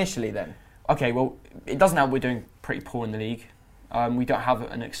go wrong initially then? Okay, well, it doesn't help we're doing pretty poor in the league. We don't have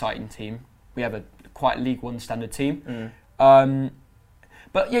an exciting team. We have a quite League One standard team.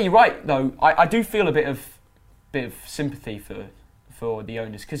 But yeah, you're right though. I do feel a bit of sympathy for the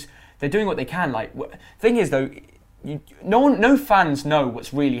owners because they're doing what they can. Like, thing is though, no fans know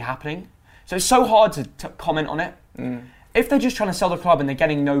what's really happening, so it's so hard to comment on it. If they're just trying to sell the club and they're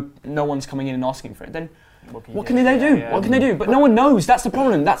getting no one's coming in and asking for it, then what can they do? What can they do? But no one knows. That's the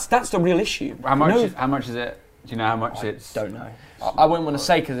problem. That's the real issue. How much is it? Do you know how much it's? Don't know. I wouldn't want to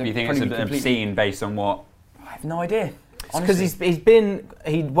say because you think it's obscene based on what? I have no idea. Because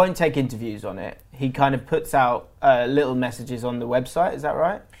he won't take interviews on it. He kind of puts out little messages on the website. Is that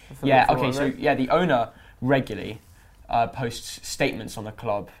right? Yeah. Okay. So the owner regularly posts statements on the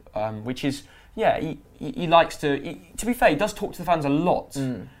club, which is he likes to. To be fair, he does talk to the fans a lot,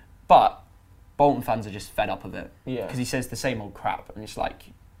 but Bolton fans are just fed up of it. Yeah. Because he says the same old crap, and it's like,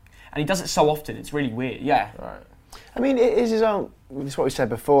 and he does it so often. It's really weird. Yeah. Right. I mean, it is his own. It's what we said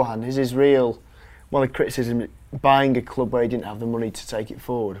beforehand. Is his real. One of the criticism buying a club where he didn't have the money to take it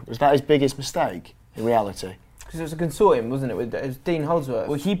forward. Was that his biggest mistake in reality? Because it was a consortium, wasn't it? It was Dean Holdsworth.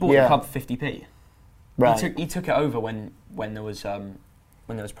 Well, he bought the club for 50p. Right. He took it over when there was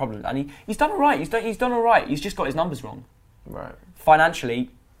problems, and he's done all right. He's done all right. He's just got his numbers wrong. Right.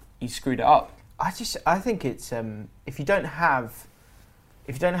 Financially, he screwed it up. I think it's if you don't have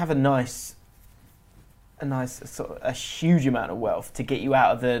a nice sort of a huge amount of wealth to get you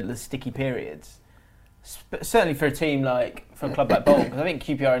out of the sticky periods. Certainly for a team for a club like Bolton, because I think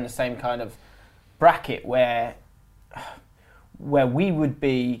QPR are in the same kind of bracket where we would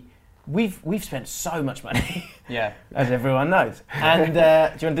be. We've spent so much money, as everyone knows. And do you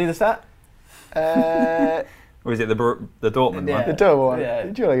want to do the stat? Or is it the Dortmund one? The Dortmund one. Yeah.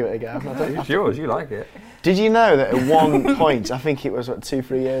 Do you want to give it a go? It's yours. You like it. Did you know that at one point, I think it was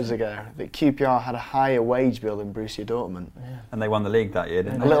 2-3 years ago, that QPR had a higher wage bill than Borussia Dortmund? Yeah. And they won the league that year,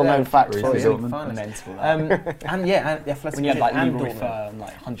 didn't they? A little known fact for you. Mental. And Atletico when you had Leroy for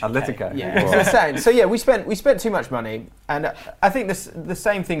 100K. Atletico. Yeah, it's insane. So we spent too much money, and I think the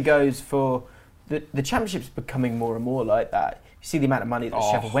same thing goes for the Championship's becoming more and more like that. You see the amount of money that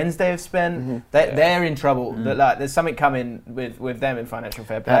Sheffield Wednesday have spent. They're in trouble. There's something coming with them in financial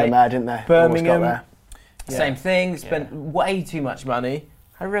fair play. They had didn't they? Birmingham. Same thing, spent way too much money.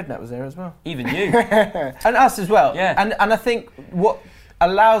 Harry Redknapp was there as well. Even you. And us as well. Yeah. And I think what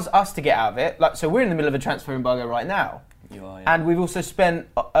allows us to get out of it, so we're in the middle of a transfer embargo right now. You are, yeah. And we've also spent,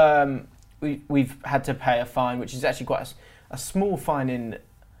 we've had to pay a fine, which is actually quite a small fine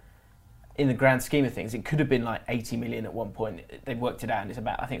in the grand scheme of things. It could have been 80 million at one point. They've worked it out, and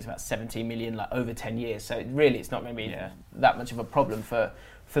I think it's about 17 million over 10 years. So really, it's not going to be that much of a problem for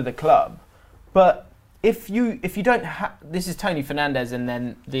the club. But if you don't have, this is Tony Fernandes and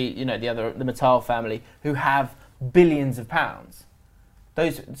then the Mattel family who have billions of pounds.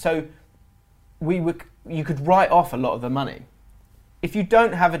 You could write off a lot of the money. If you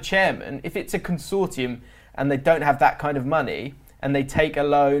don't have a chairman, if it's a consortium and they don't have that kind of money and they take a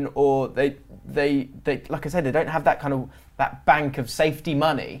loan, or they like I said, they don't have that bank of safety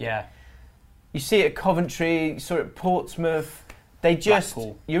money. Yeah. You see it at Coventry, you saw it at Portsmouth.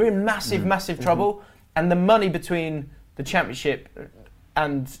 You're in massive trouble. And the money between the Championship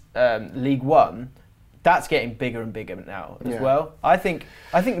and League One, that's getting bigger and bigger now as well. I think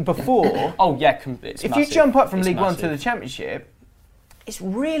before. It's if massive. You jump up from League One to the Championship, it's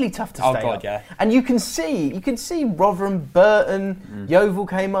really tough to stay up. Yeah. And you can see Rotherham, Burton, Yeovil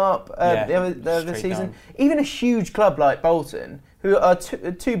came up the other season. Down. Even a huge club like Bolton, who are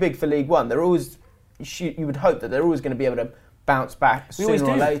too big for League One, they're always. You would hope that they're always going to be able to bounce back sooner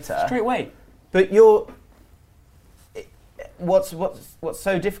or later. Straight away. But what's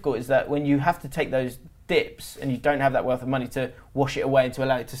so difficult is that when you have to take those dips and you don't have that wealth of money to wash it away and to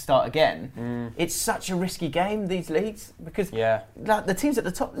allow it to start again, it's such a risky game, these leagues, because the teams at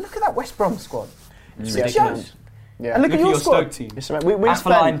the top, look at that West Brom squad. It's ridiculous. Yeah. And look at your Stoke team.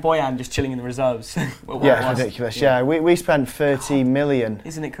 Afellay and Boyan just chilling in the reserves. It's ridiculous. Yeah, we spent 30 million.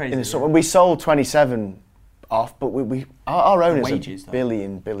 Isn't it crazy? We sold 27 off, but our owners are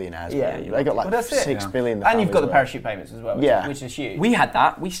billionaires. Yeah, they got 6 billion. And you've got the parachute payments as well, which is huge. We had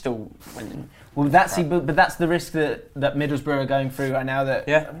that. We still went in. Well, that's the risk that Middlesbrough are going through right now. That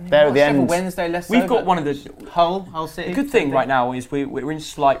they're at the end. Wednesday, less. We've got one of the Hull City. The good thing right now is we're in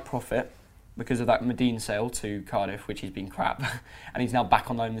slight profit. because of that Medine sale to Cardiff, which has been crap, and he's now back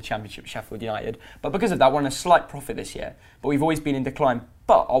on loan in the Championship, Sheffield United. But because of that, we're on a slight profit this year. But we've always been in decline.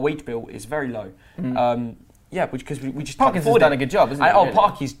 But our wage bill is very low. Because we just Parkin's has done a good job, hasn't he? Really?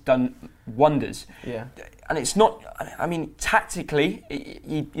 Parky's done wonders. Yeah. And it's not. I mean, tactically,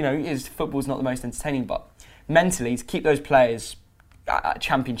 his football's not the most entertaining, but mentally, to keep those players at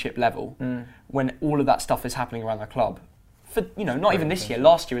Championship level when all of that stuff is happening around the club, for not even this year,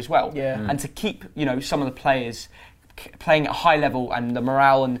 last year as well, and to keep some of the players playing at a high level and the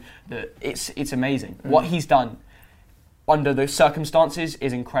morale and it's amazing what he's done under the circumstances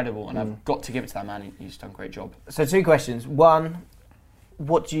is incredible, and I've got to give it to that man. He's done a great job. So 2 questions. 1,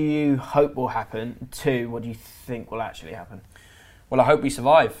 what do you hope will happen? 2, what do you think will actually happen? Well, I hope we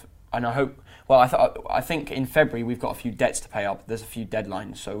survive, and I hope. Well, I think in February we've got a few debts to pay up. There's a few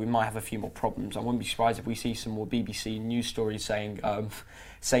deadlines, so we might have a few more problems. I wouldn't be surprised if we see some more BBC news stories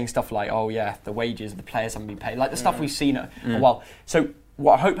saying stuff like, "Oh yeah, the wages of the players haven't been paid," like the stuff we've seen a while. So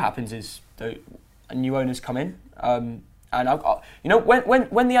what I hope happens is new owners come in, and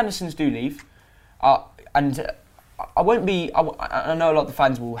when the Andersons do leave, and I won't be. I know a lot of the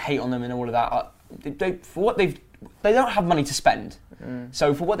fans will hate on them and all of that. They don't have money to spend.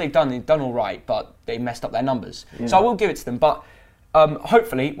 So for what they've done all right, but they messed up their numbers. So I will give it to them. But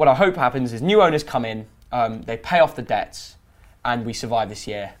hopefully, what I hope happens is new owners come in, they pay off the debts, and we survive this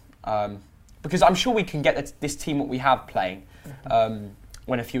year. Because I'm sure we can get this team what we have playing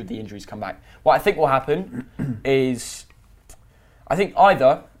when a few of the injuries come back. What I think will happen is, I think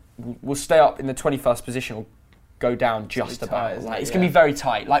either we'll stay up in the 21st position or go down just about. It's going to be very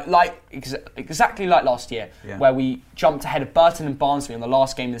tight, exactly like last year, where we jumped ahead of Burton and Barnsley on the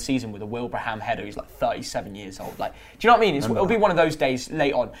last game of the season with a Wilbraham header who's like 37 years old. Do you know what I mean? It'll be one of those days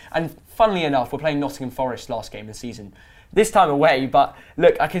late on. And funnily enough, we're playing Nottingham Forest last game of the season. This time away, but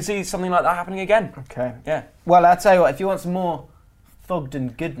look, I can see something like that happening again. Okay. Yeah. Well, I'll tell you what, if you want some more Fogden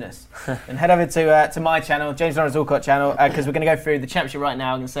goodness, then head over to my channel, James Lawrence Alcott channel, because we're going to go through the Championship right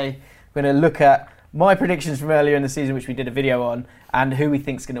now. We're going to look at my predictions from earlier in the season, which we did a video on, and who we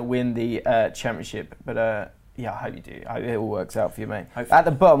think's going to win the Championship. But I hope you do. I hope it all works out for you, mate. Hopefully. At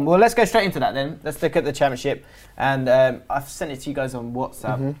the bottom, well, let's go straight into that then. Let's look at the Championship, and I've sent it to you guys on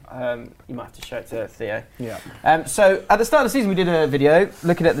WhatsApp. You might have to show it to Theo. Yeah. So at the start of the season, we did a video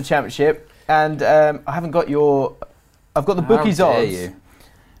looking at the Championship, and I haven't got your. I've got the bookies odds.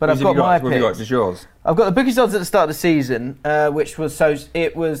 But I've got my picks. What have you got? Just yours. I've got the bookies odds at the start of the season, which was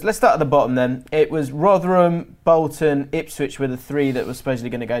let's start at the bottom then. It was Rotherham, Bolton, Ipswich were the 3 that were supposedly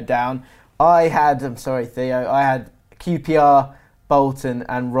going to go down. I'm sorry, Theo, I had QPR, Bolton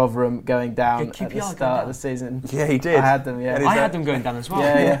and Rotherham going down at the start of the season. Yeah, he did. I had them, yeah. I had them going down as well.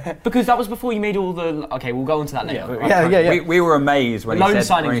 Yeah. Because that was before you made all the... Okay, we'll go on to that later. Yeah. We were amazed when he said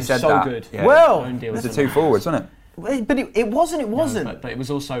that. Loan signings were so good. Yeah. Well... It was the 2 forwards, wasn't it? But it wasn't. No, but it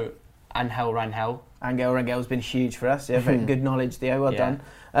was also Angel Rangel. Angel Rangel's been huge for us. Yeah, very good knowledge, Theo. Well done.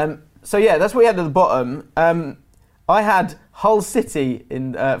 That's what we had at the bottom. I had Hull City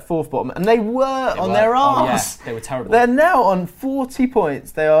in 4th bottom, and they were on their arse. Yeah, they were terrible. They're now on 40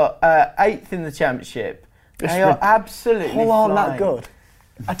 points. They are 8th in the Championship. They are absolutely flying. Aren't that good?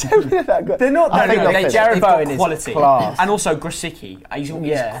 I don't think they're that good. They're not that good. Jared Bowen is quality. Class. And also Grosicki. He's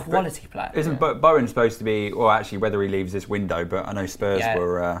a quality player. Isn't Bowen supposed to be, or actually whether he leaves this window, but I know Spurs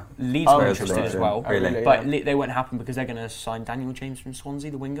were... Leeds were interested as well. Really? But they won't happen because they're going to sign Daniel James from Swansea,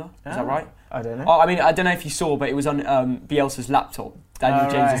 the winger. Is that right? I don't know. I don't know if you saw, but it was on Bielsa's laptop.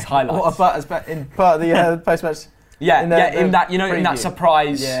 Daniel James's highlights. What, in part of the post-match... in that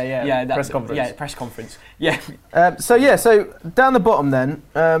surprise, press conference. Yeah, press conference. Yeah. So down the bottom then.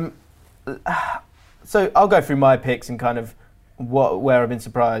 So I'll go through my picks and kind of where I've been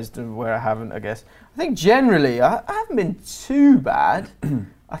surprised and where I haven't. I guess I think generally I haven't been too bad.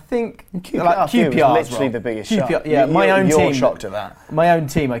 I think QPR was literally the biggest shock. Yeah, my own team. You're shocked at that. My own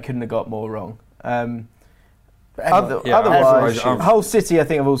team, I couldn't have got more wrong. Otherwise, Hull City I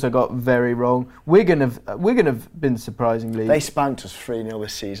think have also got very wrong. Wigan have been surprisingly. They spanked us 3-0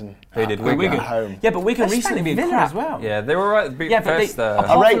 this season. They did. Wigan at home. Yeah, but Wigan recently been crap as well. Yeah, they were right.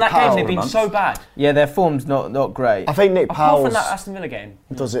 Apart from that game, they've been so bad. Yeah, their form's not great. I think Nick Powell. Apart from that Aston Villa game,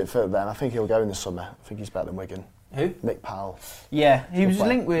 does it for them. I think he'll go in the summer. I think he's better than Wigan. Who? Nick Powell. Yeah, he was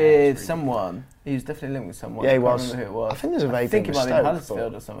linked with someone. He was definitely linked with someone. Yeah, he was. I can't remember who it was. I think there's a vague thing with Stoke. I think he might be in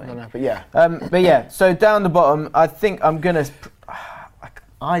Huddersfield or something. I don't know, but yeah. So down the bottom, I think I'm going to...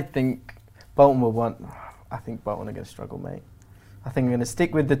 I think Bolton will want... I think Bolton are going to struggle, mate. I think I'm going to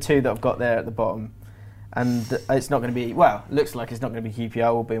stick with the 2 that I've got there at the bottom. And it's not going to be... Well, looks like it's not going to be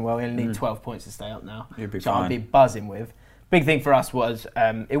QPR all being well. We only need 12 points to stay up now. You'd be so fine. I'll be buzzing with. Big thing for us was...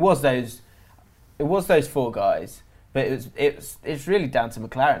 it was those... was those 4 guys. But it's really down to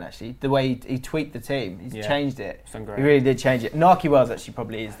McLaren, actually. The way he tweaked the team. He's changed it. He really did change it. Nahki Wells actually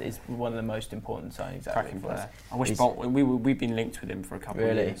probably is one of the most important signings for us. I wish we've been linked with him for a couple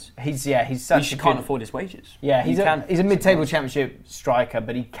of years. He's such he can't afford his wages. Yeah, he's a mid-table championship striker,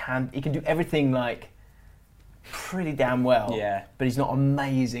 but he can do everything like pretty damn well. Yeah. But he's not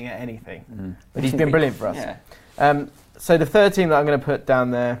amazing at anything. But he's been brilliant for us. Yeah. So the third team that I'm going to put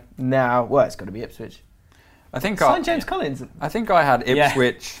down there now, well, it's got to be Ipswich. I think James Collins. I think I had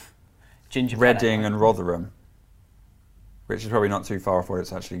Ipswich, Reading, and Rotherham, which is probably not too far off what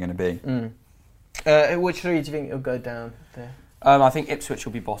it's actually going to be. Which 3 do you think it'll go down there? I think Ipswich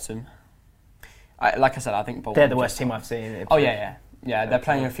will be bottom. Like I said, I think they're the worst team I've seen. Ipswich. Oh yeah. They're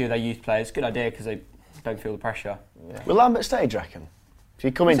playing a few of their youth players. Good idea because they don't feel the pressure. Yeah. Will Lambert stay, do you reckon? If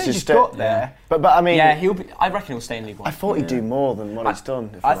he come into got there, but I mean, I reckon he'll stay in League One. I thought he'd do more than what he's done.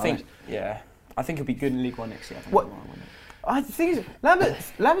 I think he'll be good in League One next year. I think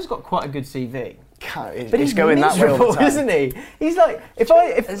Lambert's got quite a good CV. But he's going that way all the time, isn't he? He's like, if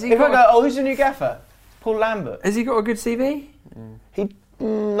I go, oh, who's the new gaffer? Paul Lambert. Has he got a good CV?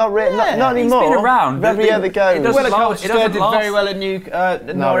 Not really, not anymore. He's been around. Every year they go. It did very well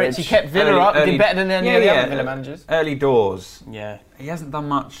at Norwich. He kept Villa up. Did better than any of the other Villa managers. Early doors. Yeah. He hasn't done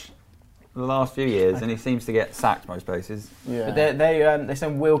much the last few years, and he seems to get sacked most places. Yeah. But they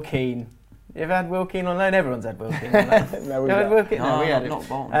send Will Keane. You ever had Will Keane on loan? Everyone's had Will Keane on loan. No, we had not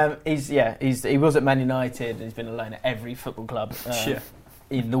Bolton. He was at Man United and he's been on loan at every football club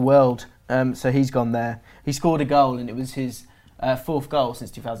in the world. So he's gone there. He scored a goal and it was his 4th goal since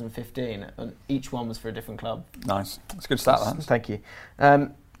 2015, and each one was for a different club. Nice. That's a good start, that. Thank you.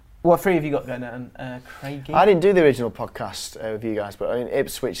 What 3 have you got going on, Craigie? I didn't do the original podcast with you guys, but I mean,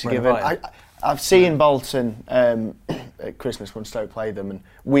 Ipswich given. I've seen Bolton at Christmas when Stoke played them, and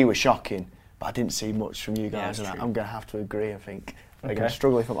we were shocking, but I didn't see much from you guys, and I'm going to have to agree. I think they're going to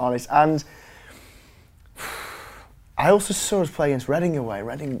struggle, if I'm honest. And I also saw us play against Reading away.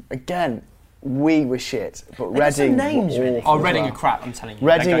 Reading, again, we were shit, but Reading were awful. Reading are crap, I'm telling you.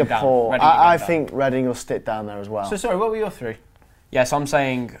 Reading are poor. I think Reading will stick down there as well. So, sorry, what were your 3? Yeah, so I'm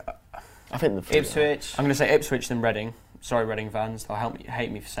saying... I think the Ipswich. I'm going to say Ipswich, then Reading. Sorry, Reading fans, they'll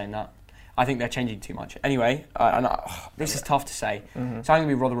hate me for saying that. I think they're changing too much. Anyway, this is tough to say. So I'm going to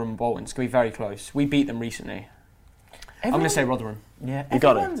be Rotherham and Bolton. It's going to be very close. We beat them recently. I'm going to say Rotherham. Yeah, you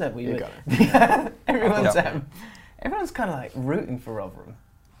got it. Everyone's kind of like rooting for Rotherham.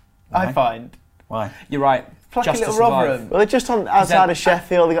 Why? I find. Why? You're right. Plucky little Rotherham. Well, they're just outside of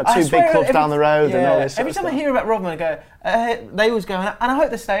Sheffield. They've got 2 big clubs down the road. And all this every time I hear about Rotherham, I go, they always go, and I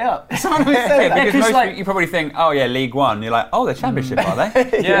hope they stay up. Someone always say that. Because most you probably think, oh yeah, League One. You're like, oh, they're Championship, are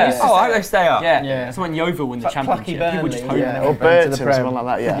they? Yeah. Oh, I hope they stay up. Yeah. That's when Yeovil win the Championship. People just hope or Burton, something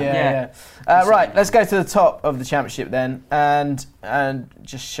like that. Yeah. Right, let's go to the top of the Championship then, and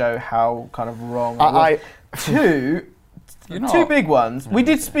just show how kind of wrong I was. Two big ones. We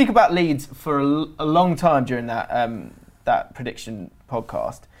did speak about Leeds for a long time during that prediction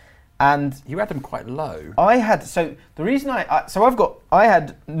podcast, and you had them quite low. I had the reason I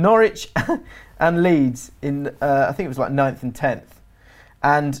had Norwich and Leeds in I think it was like 9th and 10th,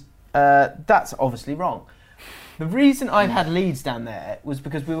 and that's obviously wrong. The reason I had Leeds down there was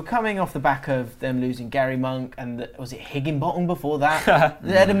because we were coming off the back of them losing Gary Monk and was it Higginbottom before that?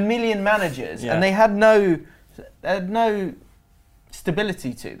 They had a million managers and they had no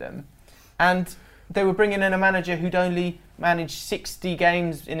stability to them, and they were bringing in a manager who'd only managed 60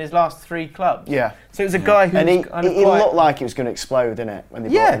 games in his last 3 clubs. Yeah. So it was a guy who he looked like it was going to explode, didn't it, when they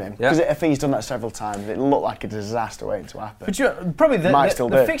brought him in? Because if he's done that several times, it looked like a disaster waiting to happen. But probably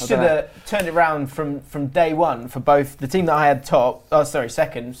the fixture that turned it around from day one for both the team that I had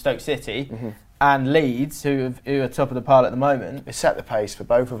second, Stoke City, and Leeds, who are top of the pile at the moment. It set the pace for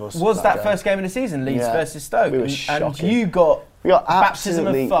both of us. Was that first game of the season, Leeds versus Stoke? We were shocking. And you got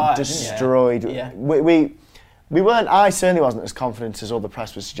absolutely destroyed. Yeah. We weren't. I certainly wasn't as confident as all the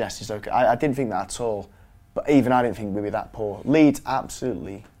press was suggesting. So I didn't think that at all. But even I didn't think we'd be that poor. Leeds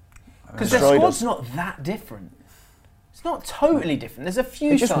absolutely. Because their squad's not that different. It's not totally different. There's a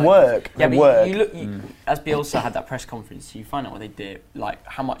few. They just work. Yeah, but you look. As Bielsa had that press conference, you find out what they did, like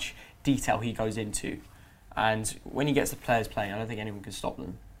how much detail he goes into, and when he gets the players playing, I don't think anyone can stop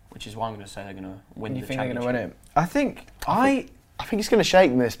them. Which is why I'm going to say they're going to win the championship. You think they're going to win it? I think it's going to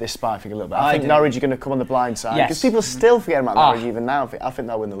shake this spy thing a little bit. I think Norwich are going to come on the blind side. Because people are still forgetting about Norwich even now. I think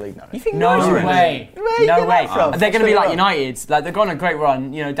they'll win the league now. You think no way. They're going to be like United. Like they're on a great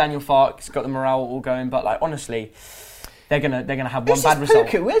run. You know, Daniel Farke's got the morale all going. But like honestly, they're gonna have one bad result.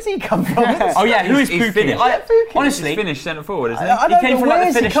 Pukki? Where's he come from? Oh yeah, who is Pukki? Honestly, he's finished centre forward, isn't he? He came from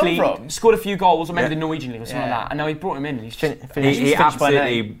like the Finnish league, scored a few goals, or maybe the Norwegian league or something like that, and now he brought him in. And he's he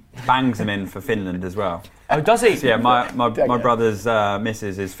absolutely bangs him in for Finland as well. Oh, does he? So, yeah, my brother's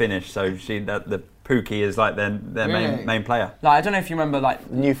missus is Finnish, so the Pukki is like their main player. Like, I don't know if you remember, like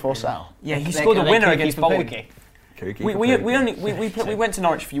New Forsell. Yeah, he scored the winner against Bolton. We went to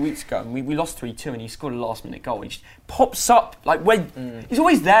Norwich a few weeks ago and we lost 3-2 and he scored a last minute goal. He just pops up like when he's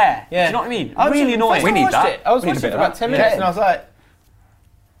always there. Yeah. Do you know what I mean? Really annoying. We need that. I was watching it for about 10 minutes and I was like,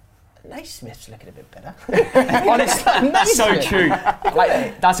 Naismith's looking a bit better. Honestly, so true.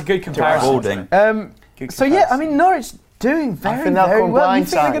 Like, that's a good comparison. So yeah, I mean Norwich doing very well. You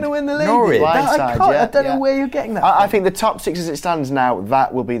think they're going to win the league? Norwich. I don't know where you're getting that. I think the top 6 as it stands now,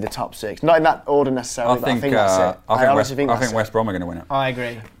 that will be the top 6. Not in that order necessarily, but I think that's it. I think West Brom are going to win it. I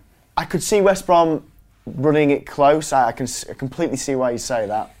agree. I could see West Brom running it close. I completely see why you say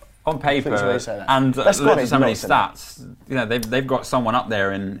that. On paper, and look at some of these stats. You know, they've got someone up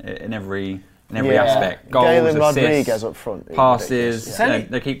there in every aspect. Goals, Galen assists, Rodriguez up front, passes.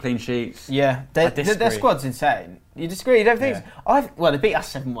 They keep clean sheets. Yeah, their squad's insane. You disagree? You don't think? Yeah. Well, they beat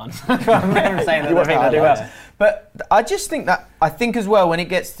us 7-1. I'm never saying that they do well. But I just think as well when it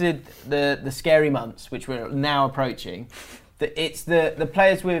gets to the scary months, which we're now approaching, that it's the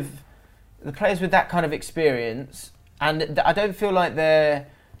players with that kind of experience, and I don't feel like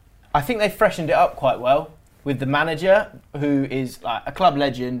I think they've freshened it up quite well with the manager, who is like a club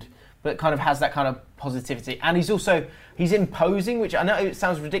legend, but kind of has that kind of positivity, and he's imposing, which I know it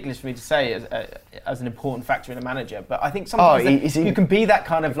sounds ridiculous for me to say as an important factor in a manager, but I think sometimes you can be that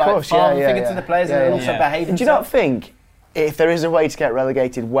kind of like father figure to the players and also behave. Do you not think if there is a way to get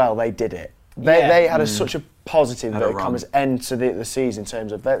relegated, well, they did it. They had such a positive end to the season in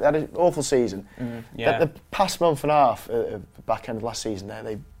terms of they had an awful season. The past month and a half, back end of last season,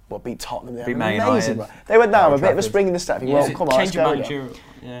 they beat Tottenham. They were amazing. They went down a bit of a spring in the step. Well, come on, let's go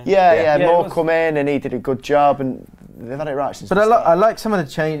again. Moore come in and he did a good job, and they've had it right since. But I like some of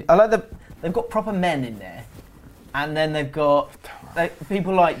the change. I like they've got proper men in there, and then they've got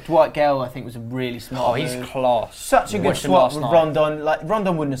people like Dwight Gale. I think was a really smart. He's class. Such a good swap with Rondon. Like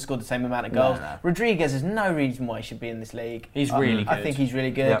Rondon wouldn't have scored the same amount of goals. No. Rodriguez has no reason why he should be in this league. He's really good. I think he's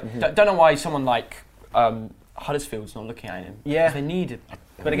really good. Don't know why someone like Huddersfield's not looking at him. Yeah, they need it.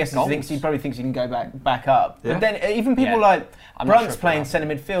 But I guess he probably thinks he can go back up. Yeah. But then even people like Brunt's playing centre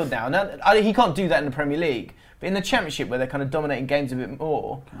midfield now. He can't do that in the Premier League. But in the Championship, where they're kind of dominating games a bit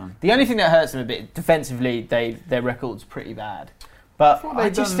more, the only thing that hurts them a bit defensively, their record's pretty bad. But I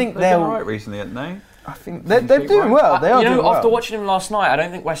just think they've done right recently, haven't they? I think they're doing well. They are doing well. After watching them last night, I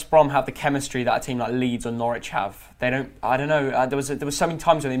don't think West Brom have the chemistry that a team like Leeds or Norwich have. They don't. I don't know. There was so many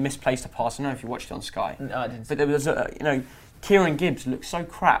times where they misplaced a pass. I don't know if you watched it on Sky. No, I didn't. But there was Kieran Gibbs looked so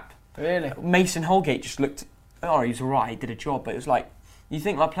crap. Really? Mason Holgate just looked. Oh, he's alright. He did a job, but it was like you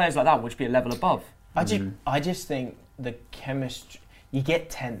think like players like that would be a level above. I just think the chemistry. You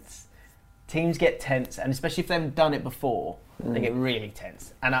get tense. Teams get tense, and especially if they haven't done it before, they get really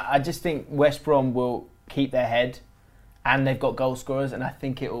tense. And I just think West Brom will keep their head, and they've got goal scorers, and I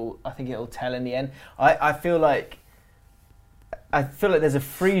think it'll tell in the end. I feel like there's a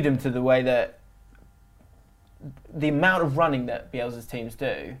freedom to the way that the amount of running that Bielsa's teams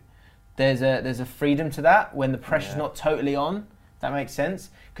do. There's a freedom to that when the pressure's not totally on. If that makes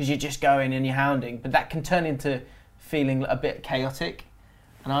sense, because you're just going and you're hounding, but that can turn into feeling a bit chaotic.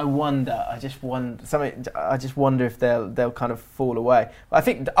 And I just wonder if they'll kind of fall away. But I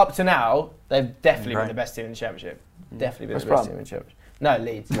think up to now, they've definitely been the best team in the Championship. Definitely been the best team in the Championship. No,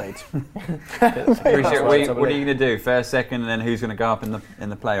 Leeds. What are you going to do? First, second, and then who's going to go up in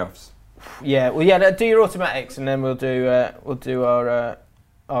the playoffs? Yeah. Do your automatics, and then we'll do our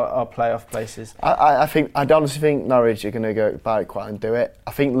playoff places. I honestly think Norwich are going to go by quite and do it.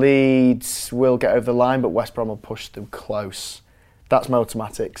 I think Leeds will get over the line, but West Brom will push them close. That's my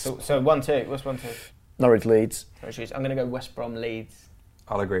automatics. So 1-2. What's 1-2? Norwich Leeds. I'm going to go West Brom Leeds.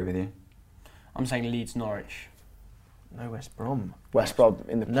 I'll agree with you. I'm saying Leeds Norwich. No West Brom. West Brom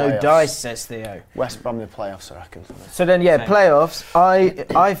in the playoffs. No dice, says Theo. West Brom in the playoffs, I reckon. So then, playoffs.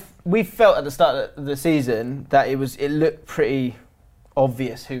 We felt at the start of the season that it looked pretty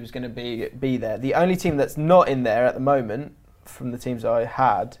obvious who was going to be there. The only team that's not in there at the moment, from the teams I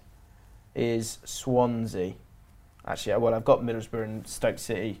had, is Swansea. Actually, I've got Middlesbrough and Stoke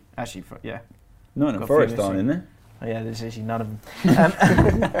City. Actually, None of Forest aren't in there. Oh, yeah, there's actually none of them.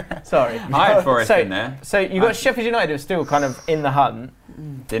 Sorry. I had Forest in there. So you've got Sheffield United who are still kind of in the hunt.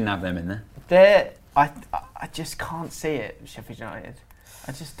 Didn't have them in there. I just can't see it, Sheffield United.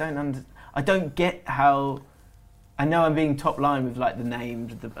 I just don't I don't get how I know I'm being top line with like the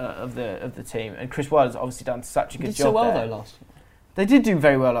names of the team, and Chris Wilder's obviously done such a good job. Did so well there. though last year. They did do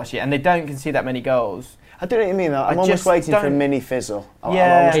very well last year, and they don't concede that many goals. I don't know what you mean though. I'm almost waiting for a mini fizzle.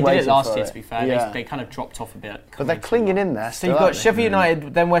 Yeah, they did it last year. To be fair, yeah. they kind of dropped off a bit. But they're clinging in there. So you've got Sheffield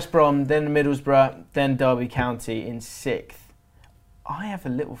United, then West Brom, then Middlesbrough, then Derby County in 6th. I have a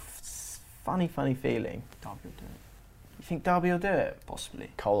little funny feeling Derby will do it. You think Derby will do it? Possibly.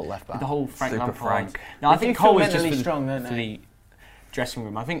 Cole at left back. With the whole Frank Super Lampard. Frank. No, I think Cole is just mentally strong, for the dressing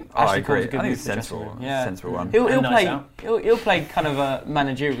room. I think I Ashley agree. Cole's a good I think move it's for the dressing sensible. room. Yeah. Sensible one. He'll play kind of a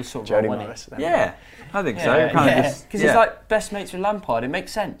managerial sort of Jody role. Morris. Yeah, I think so. Yeah, because he's like best mates with Lampard. It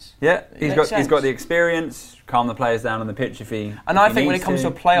makes sense. Yeah, he's got the experience. Calm the players down on the pitch if he. And I think when it comes to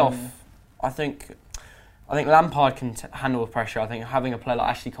a playoff, I think Lampard can handle the pressure. I think having a player like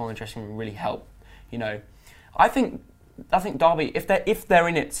Ashley Cole in the dressing room really help. You know, I think Derby, if they're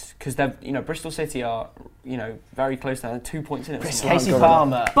in it, because they're Bristol City are very close now. They're 2 points in it. Casey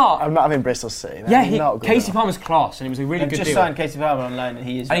Palmer, but I'm not having Bristol City. Casey Palmer's class, and it was a really good deal. Just signed Casey Palmer on loan, and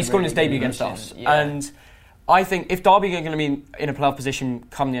he scored his debut against us. Yeah. And I think if Derby are going to be in a playoff position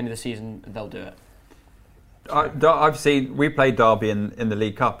come the end of the season, they'll do it. We played Derby in the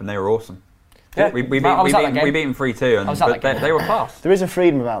League Cup, and they were awesome. Yeah, we beat them 3-2, but they were class. There is a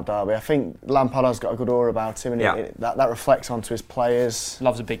freedom about Derby. I think Lampard has got a good aura about him, and that reflects onto his players.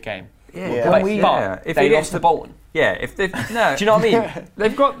 Loves a big game. If they lost to Bolton. Yeah, if they no, do you know what I mean?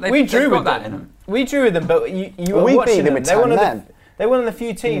 They've got that in them. We drew with them, but you were watching them. They're one of the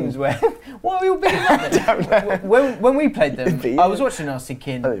few teams where why are we all beating them? When we played them, I was watching. I was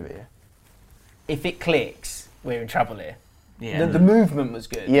thinking, if it clicks, we're in trouble here. Yeah. The movement was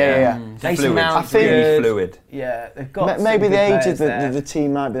good. Fluid. Fluid. Yeah, they've got maybe the age of the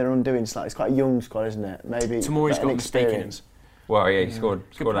team might be their undoing slightly. It's quite a young squad, isn't it? Maybe Tomori's got experience. Well, yeah, he scored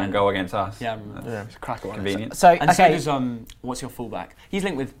that goal against us. Yeah, it's a cracker one. Convenient. So does what's your fullback? He's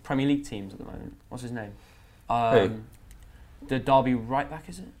linked with Premier League teams at the moment. What's his name? Who? The Derby right back,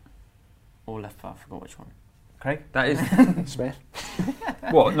 is it? Or left back? I forgot which one. Craig? That is Smith.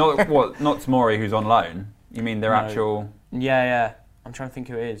 Not Tomori, who's on loan. You mean their actual? Yeah. I'm trying to think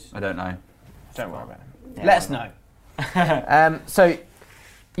who it is. I don't know. Don't worry about it. Yeah, let us know.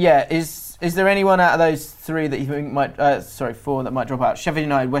 Is there anyone out of those three that you think four that might drop out? Sheffield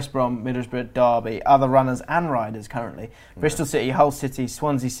United, West Brom, Middlesbrough, Derby, other runners and riders currently. Bristol City, Hull City,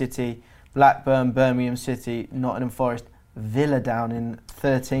 Swansea City, Blackburn, Birmingham City, Nottingham Forest, Villa down in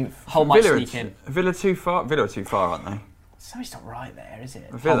 13th. Hull might sneak in. Villa too far, aren't they? Something's not right there, is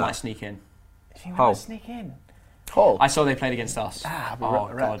it? Hull might sneak in. Do you think they might sneak in? Hull? I saw they played against us. God.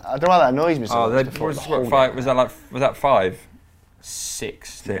 I don't know why that annoys me so much. Was that 5?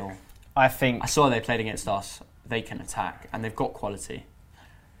 6. I saw they played against us. They can attack, and they've got quality.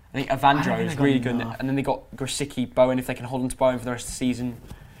 I think Evandro is really good, and then they got Grosicki, Bowen, if they can hold on to Bowen for the rest of the season.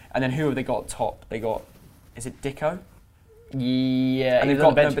 And then who have they got top? They got, is it Dicko? Yeah, and they've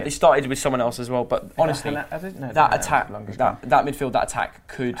got but they started with someone else as well. But honestly, that midfield, that attack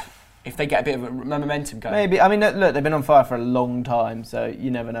could, if they get a bit of a momentum going. Maybe. I mean, look, they've been on fire for a long time, so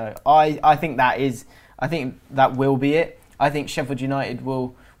you never know. I think that will be it. I think Sheffield United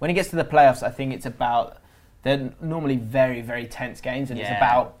will, when it gets to the playoffs, I think it's about, they're normally very, very tense games, and it's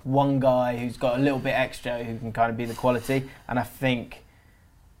about one guy who's got a little bit extra who can kind of be the quality. And I think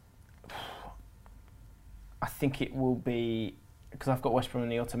it will be, because I've got West Brom in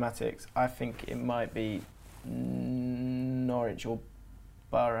the automatics, I think it might be Norwich or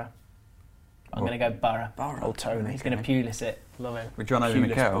Borough. I'm going to go Borough. Old Tony. He's going to Pulis it. Love him. With John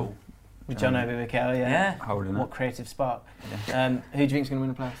Obi-Mikel. With John Obi-Mikel, yeah. Holding what creative spark. Yeah. Who do you think is going to win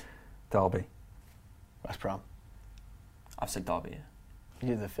the playoffs? Derby. West Brom. I've said Derby, You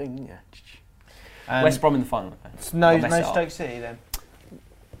did the thing, yeah. West Brom in the final. No Stoke City then?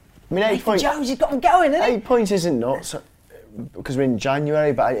 I mean, 8 points. Jones, he's got them going, isn't he? 8 points isn't nuts because we're in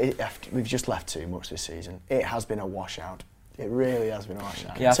January, but we've just left too much this season. It has been a washout. It really has been a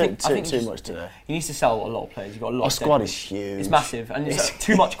washout. Yeah, I think too much today. He needs to sell a lot of players. You've got a lot. Our squad is huge. It's massive, and it's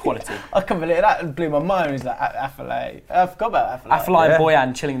too much quality. I can't believe that blew my mind. He's like Afellay. I forgot about Afellay. Afellay and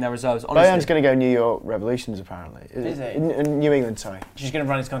Boyan chilling their reserves. Boyan's going to go New York Revolutions apparently. Is he? In New England, sorry. She's going to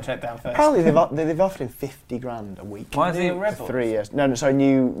run his contract down first. Apparently they've offered him $50,000 a week. Why is he Rebels? For 3 years? No, sorry,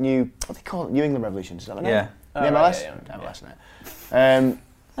 new. What do they call it? New England Revolutions. Is that the name? Yeah. The MLS. MLS, isn't it?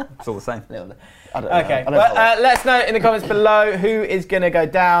 It's all the same. Okay, let us know in the comments below who is going to go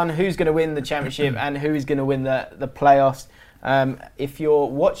down, who's going to win the championship, and who is going to win the playoffs. If you're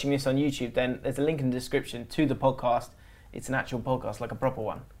watching this on YouTube, then there's a link in the description to the podcast. It's an actual podcast, like a proper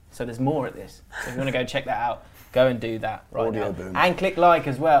one. So there's more at this. So if you want to go check that out, go and do that right now. Boom. And click like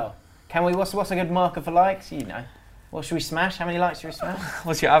as well. Can we? What's a good marker for likes? You know. What should we smash? How many likes should we smash?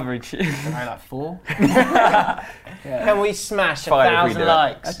 What's your average? Maybe like 4. Can we smash 1,000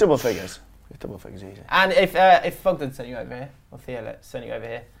 likes? That's double figures. Double figures easy. And if Fogden sent you over here, or Theo sent you over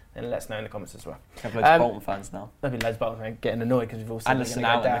here, then let us know in the comments as well. We have loads of Bolton fans now. There'll be loads of Bolton fans getting annoyed because we've all seen and listen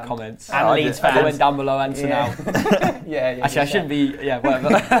out in the comments. And Leeds fans. Comment down below and listen out. Yeah. Actually, I shouldn't be. Yeah, whatever.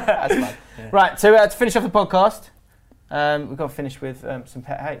 That's fine. Yeah. Right, so to finish off the podcast, we've got to finish with some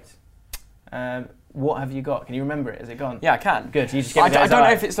pet hates. What have you got? Can you remember it? Is it gone? Yeah, I can. Good. You just I don't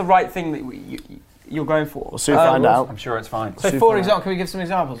know if it's the right thing that you're going for. We'll soon find out. I'm sure it's fine. So, for example, can we give some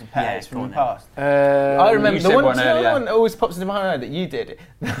examples of pet hates from the past? I remember the one that always pops into my mind that you did.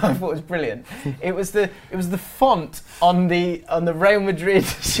 I thought was brilliant. It was the font on the Real Madrid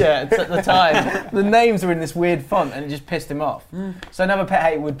shirts at the time. The names were in this weird font, and it just pissed him off. So another pet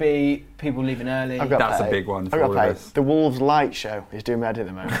hate would be people leaving early. That's a big one for all of us. The Wolves light show is doing me head at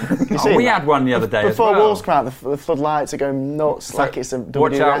the moment. We had one the other day before as well. Wolves come out, the floodlights are going nuts. So like it's a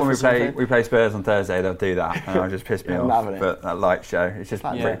watch out when we play Spurs on Thursday. They'll do that, and it'll just piss me off. But that light show, it's just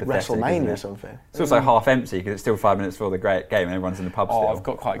pretty pathetic. WrestleMania or something. It's also half empty because it's still 5 minutes before the great game, and everyone's in the pub still. I've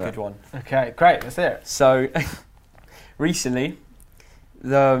got quite a good one. Okay, great. Let's hear it. So, recently,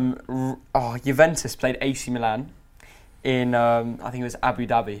 Juventus played AC Milan in I think it was Abu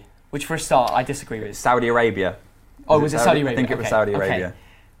Dhabi, which for a start I disagree with. Saudi Arabia. Oh, was it Saudi Arabia? I think it was Saudi Arabia. Okay.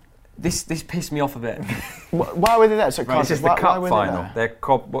 This pissed me off a bit. Why were they there? So this is the cup final. They're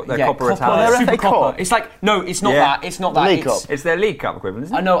Coppa Italia. Super Coppa. It's like it's not that. It's not that. League Cup. It's their League Cup equivalent,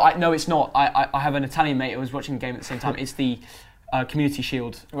 isn't it? No, it's not. I have an Italian mate who was watching the game at the same time. It's the Community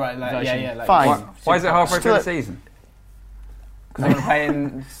Shield version. Fine. Why is it halfway through the season? Because I want to play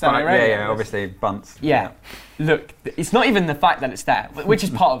in Saudi Arabia. Yeah, obviously bunts. Yeah. Look, it's not even the fact that it's there, which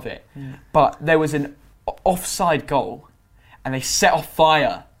is part of it. But there was an offside goal, and they set off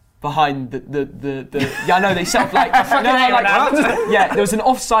fire behind the yeah, no, they set off there was an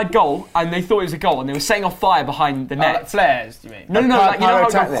offside goal, and they thought it was a goal, and they were setting off fire behind the net. Like flares, do you mean? No, like you know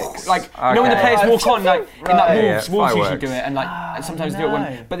how when the players walk on, like in that Wolves usually do it, and like sometimes do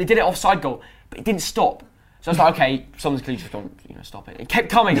it but they did it offside goal, but it didn't stop. So I was like, okay, someone's clearly just gone, stop it. It kept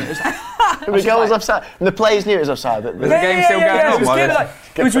coming. It was like, the goal was offside, and the players knew it was offside. Was the game still going on?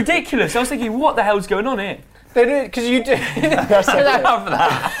 It was ridiculous. I was thinking, what the hell's going on here? They did it because you did. It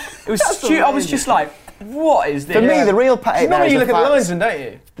was stupid. I was just like, what is this? For me, the real pet hate there is you look at the linesman, don't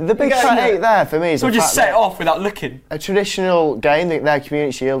you? The big pet hate there for me is so just set it off without looking. A traditional game, their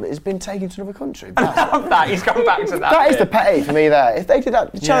Community Shield, has been taken to another country. I love that. He's gone back to that. That is the pet hate for me there. If they did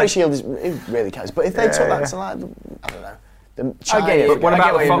that, the Charity Shield it really counts. But if they took that to like, I don't know. But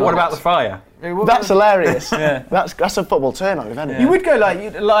what about the fire? That's hilarious. That's a football turn-on, if anything. You would go you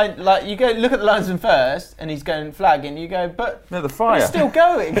go look at the linesman first, and he's going flag, and you go, but no, the fire. He's still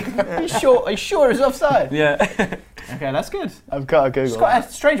going. Are you sure it's offside? Yeah. Okay, that's good. I've got to Google. It's quite a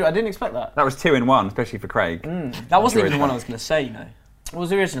strange one. I didn't expect that. That was 2-in-1, especially for Craig. That wasn't even the one I was going to say. What was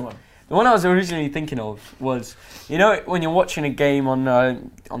the original one? The one I was originally thinking of was, when you're watching a game on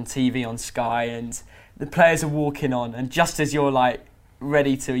TV on Sky, and the players are walking on, and just as you're like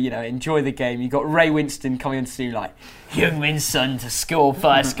ready to enjoy the game, you got Ray Winston coming in to do like Heung-min Son to score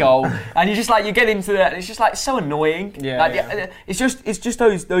first goal, and you get into that, and it's just like so annoying. It's just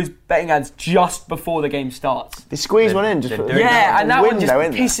those betting ads just before the game starts. They squeeze one in, and that one just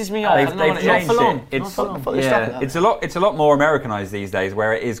pisses me off. They've changed it. It's a lot more Americanized these days,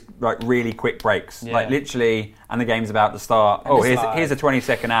 where it is like really quick breaks, like literally, and the game's about to start. Here's a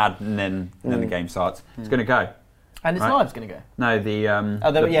 20-second ad, and then the game starts. It's going to go. And it's live's going to go. No, the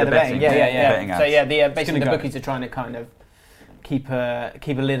betting. Betting ads. So basically the bookies are trying to kind of keep a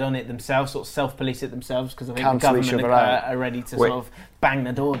lid on it themselves, sort of self-police it themselves, because I think the government are ready to sort of bang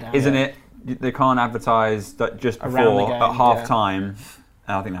the door down. Isn't it? They can't advise that just before at half time.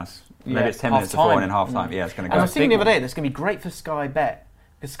 I think that's maybe it's 10 minutes before and then half time. Yeah, it's going to go. And I was thinking the other day that's going to be great for Sky Bet,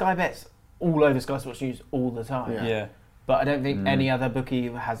 because Sky Bet's all over Sky Sports News all the time. Yeah. But I don't think any other bookie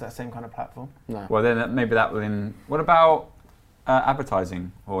has that same kind of platform. No. Well, then maybe that will. What about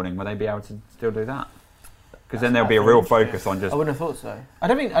advertising hoarding? Will they be able to still do that? Because then there'll be a real focus on just. I wouldn't have thought so. I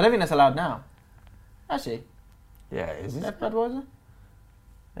don't think that's allowed now. Actually. Yeah, is it? Budweiser?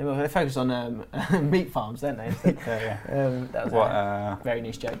 They focus on meat farms, don't they? That was a very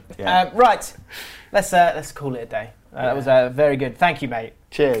niche joke. Yeah. Right, let's call it a day. That was very good. Thank you, mate.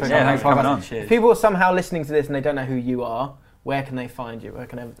 Cheers. Thanks for coming on. If people are somehow listening to this and they don't know who you are, where can they find you? Where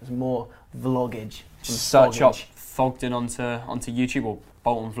can there's more vloggage? Just search up Fogden onto YouTube or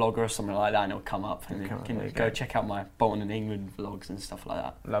Bolton Vlogger or something like that, and it'll come up. And you can go check out my Bolton and England vlogs and stuff like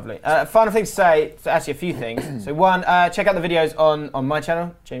that. Lovely. Final thing to say, actually a few things. So one, check out the videos on my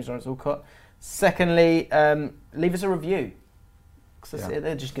channel, James Lawrence Alcott. Secondly, leave us a review.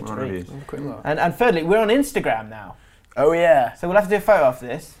 They're just good to read. And thirdly, we're on Instagram now. Oh yeah. So we'll have to do a photo after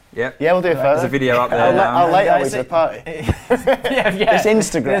this. Yep. Yeah, we'll do a photo. There's a video up there. I'll late that way to the party. It's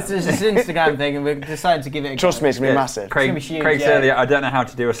Instagram. This is an Instagram thing, and we've decided to give it a Trust me, it's going to be massive. Craig said earlier, I don't know how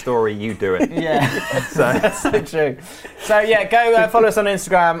to do a story, you do it. That's so true. So yeah, go follow us on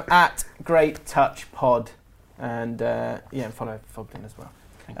Instagram at Great Touch Pod, and and follow Fogden as well.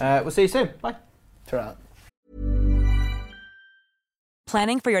 We'll see you soon. Bye. Ta-ra.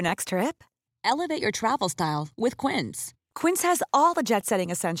 Planning for your next trip? Elevate your travel style with Quince. Quince has all the jet-setting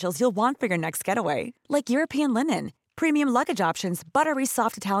essentials you'll want for your next getaway, like European linen, premium luggage options, buttery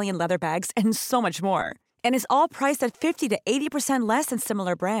soft Italian leather bags, and so much more. And is all priced at 50 to 80% less than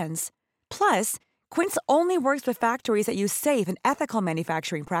similar brands. Plus, Quince only works with factories that use safe and ethical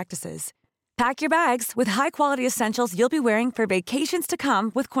manufacturing practices. Pack your bags with high-quality essentials you'll be wearing for vacations to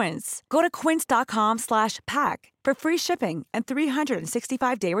come with Quince. Go to quince.com/pack for free shipping and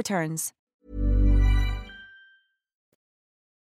 365-day returns.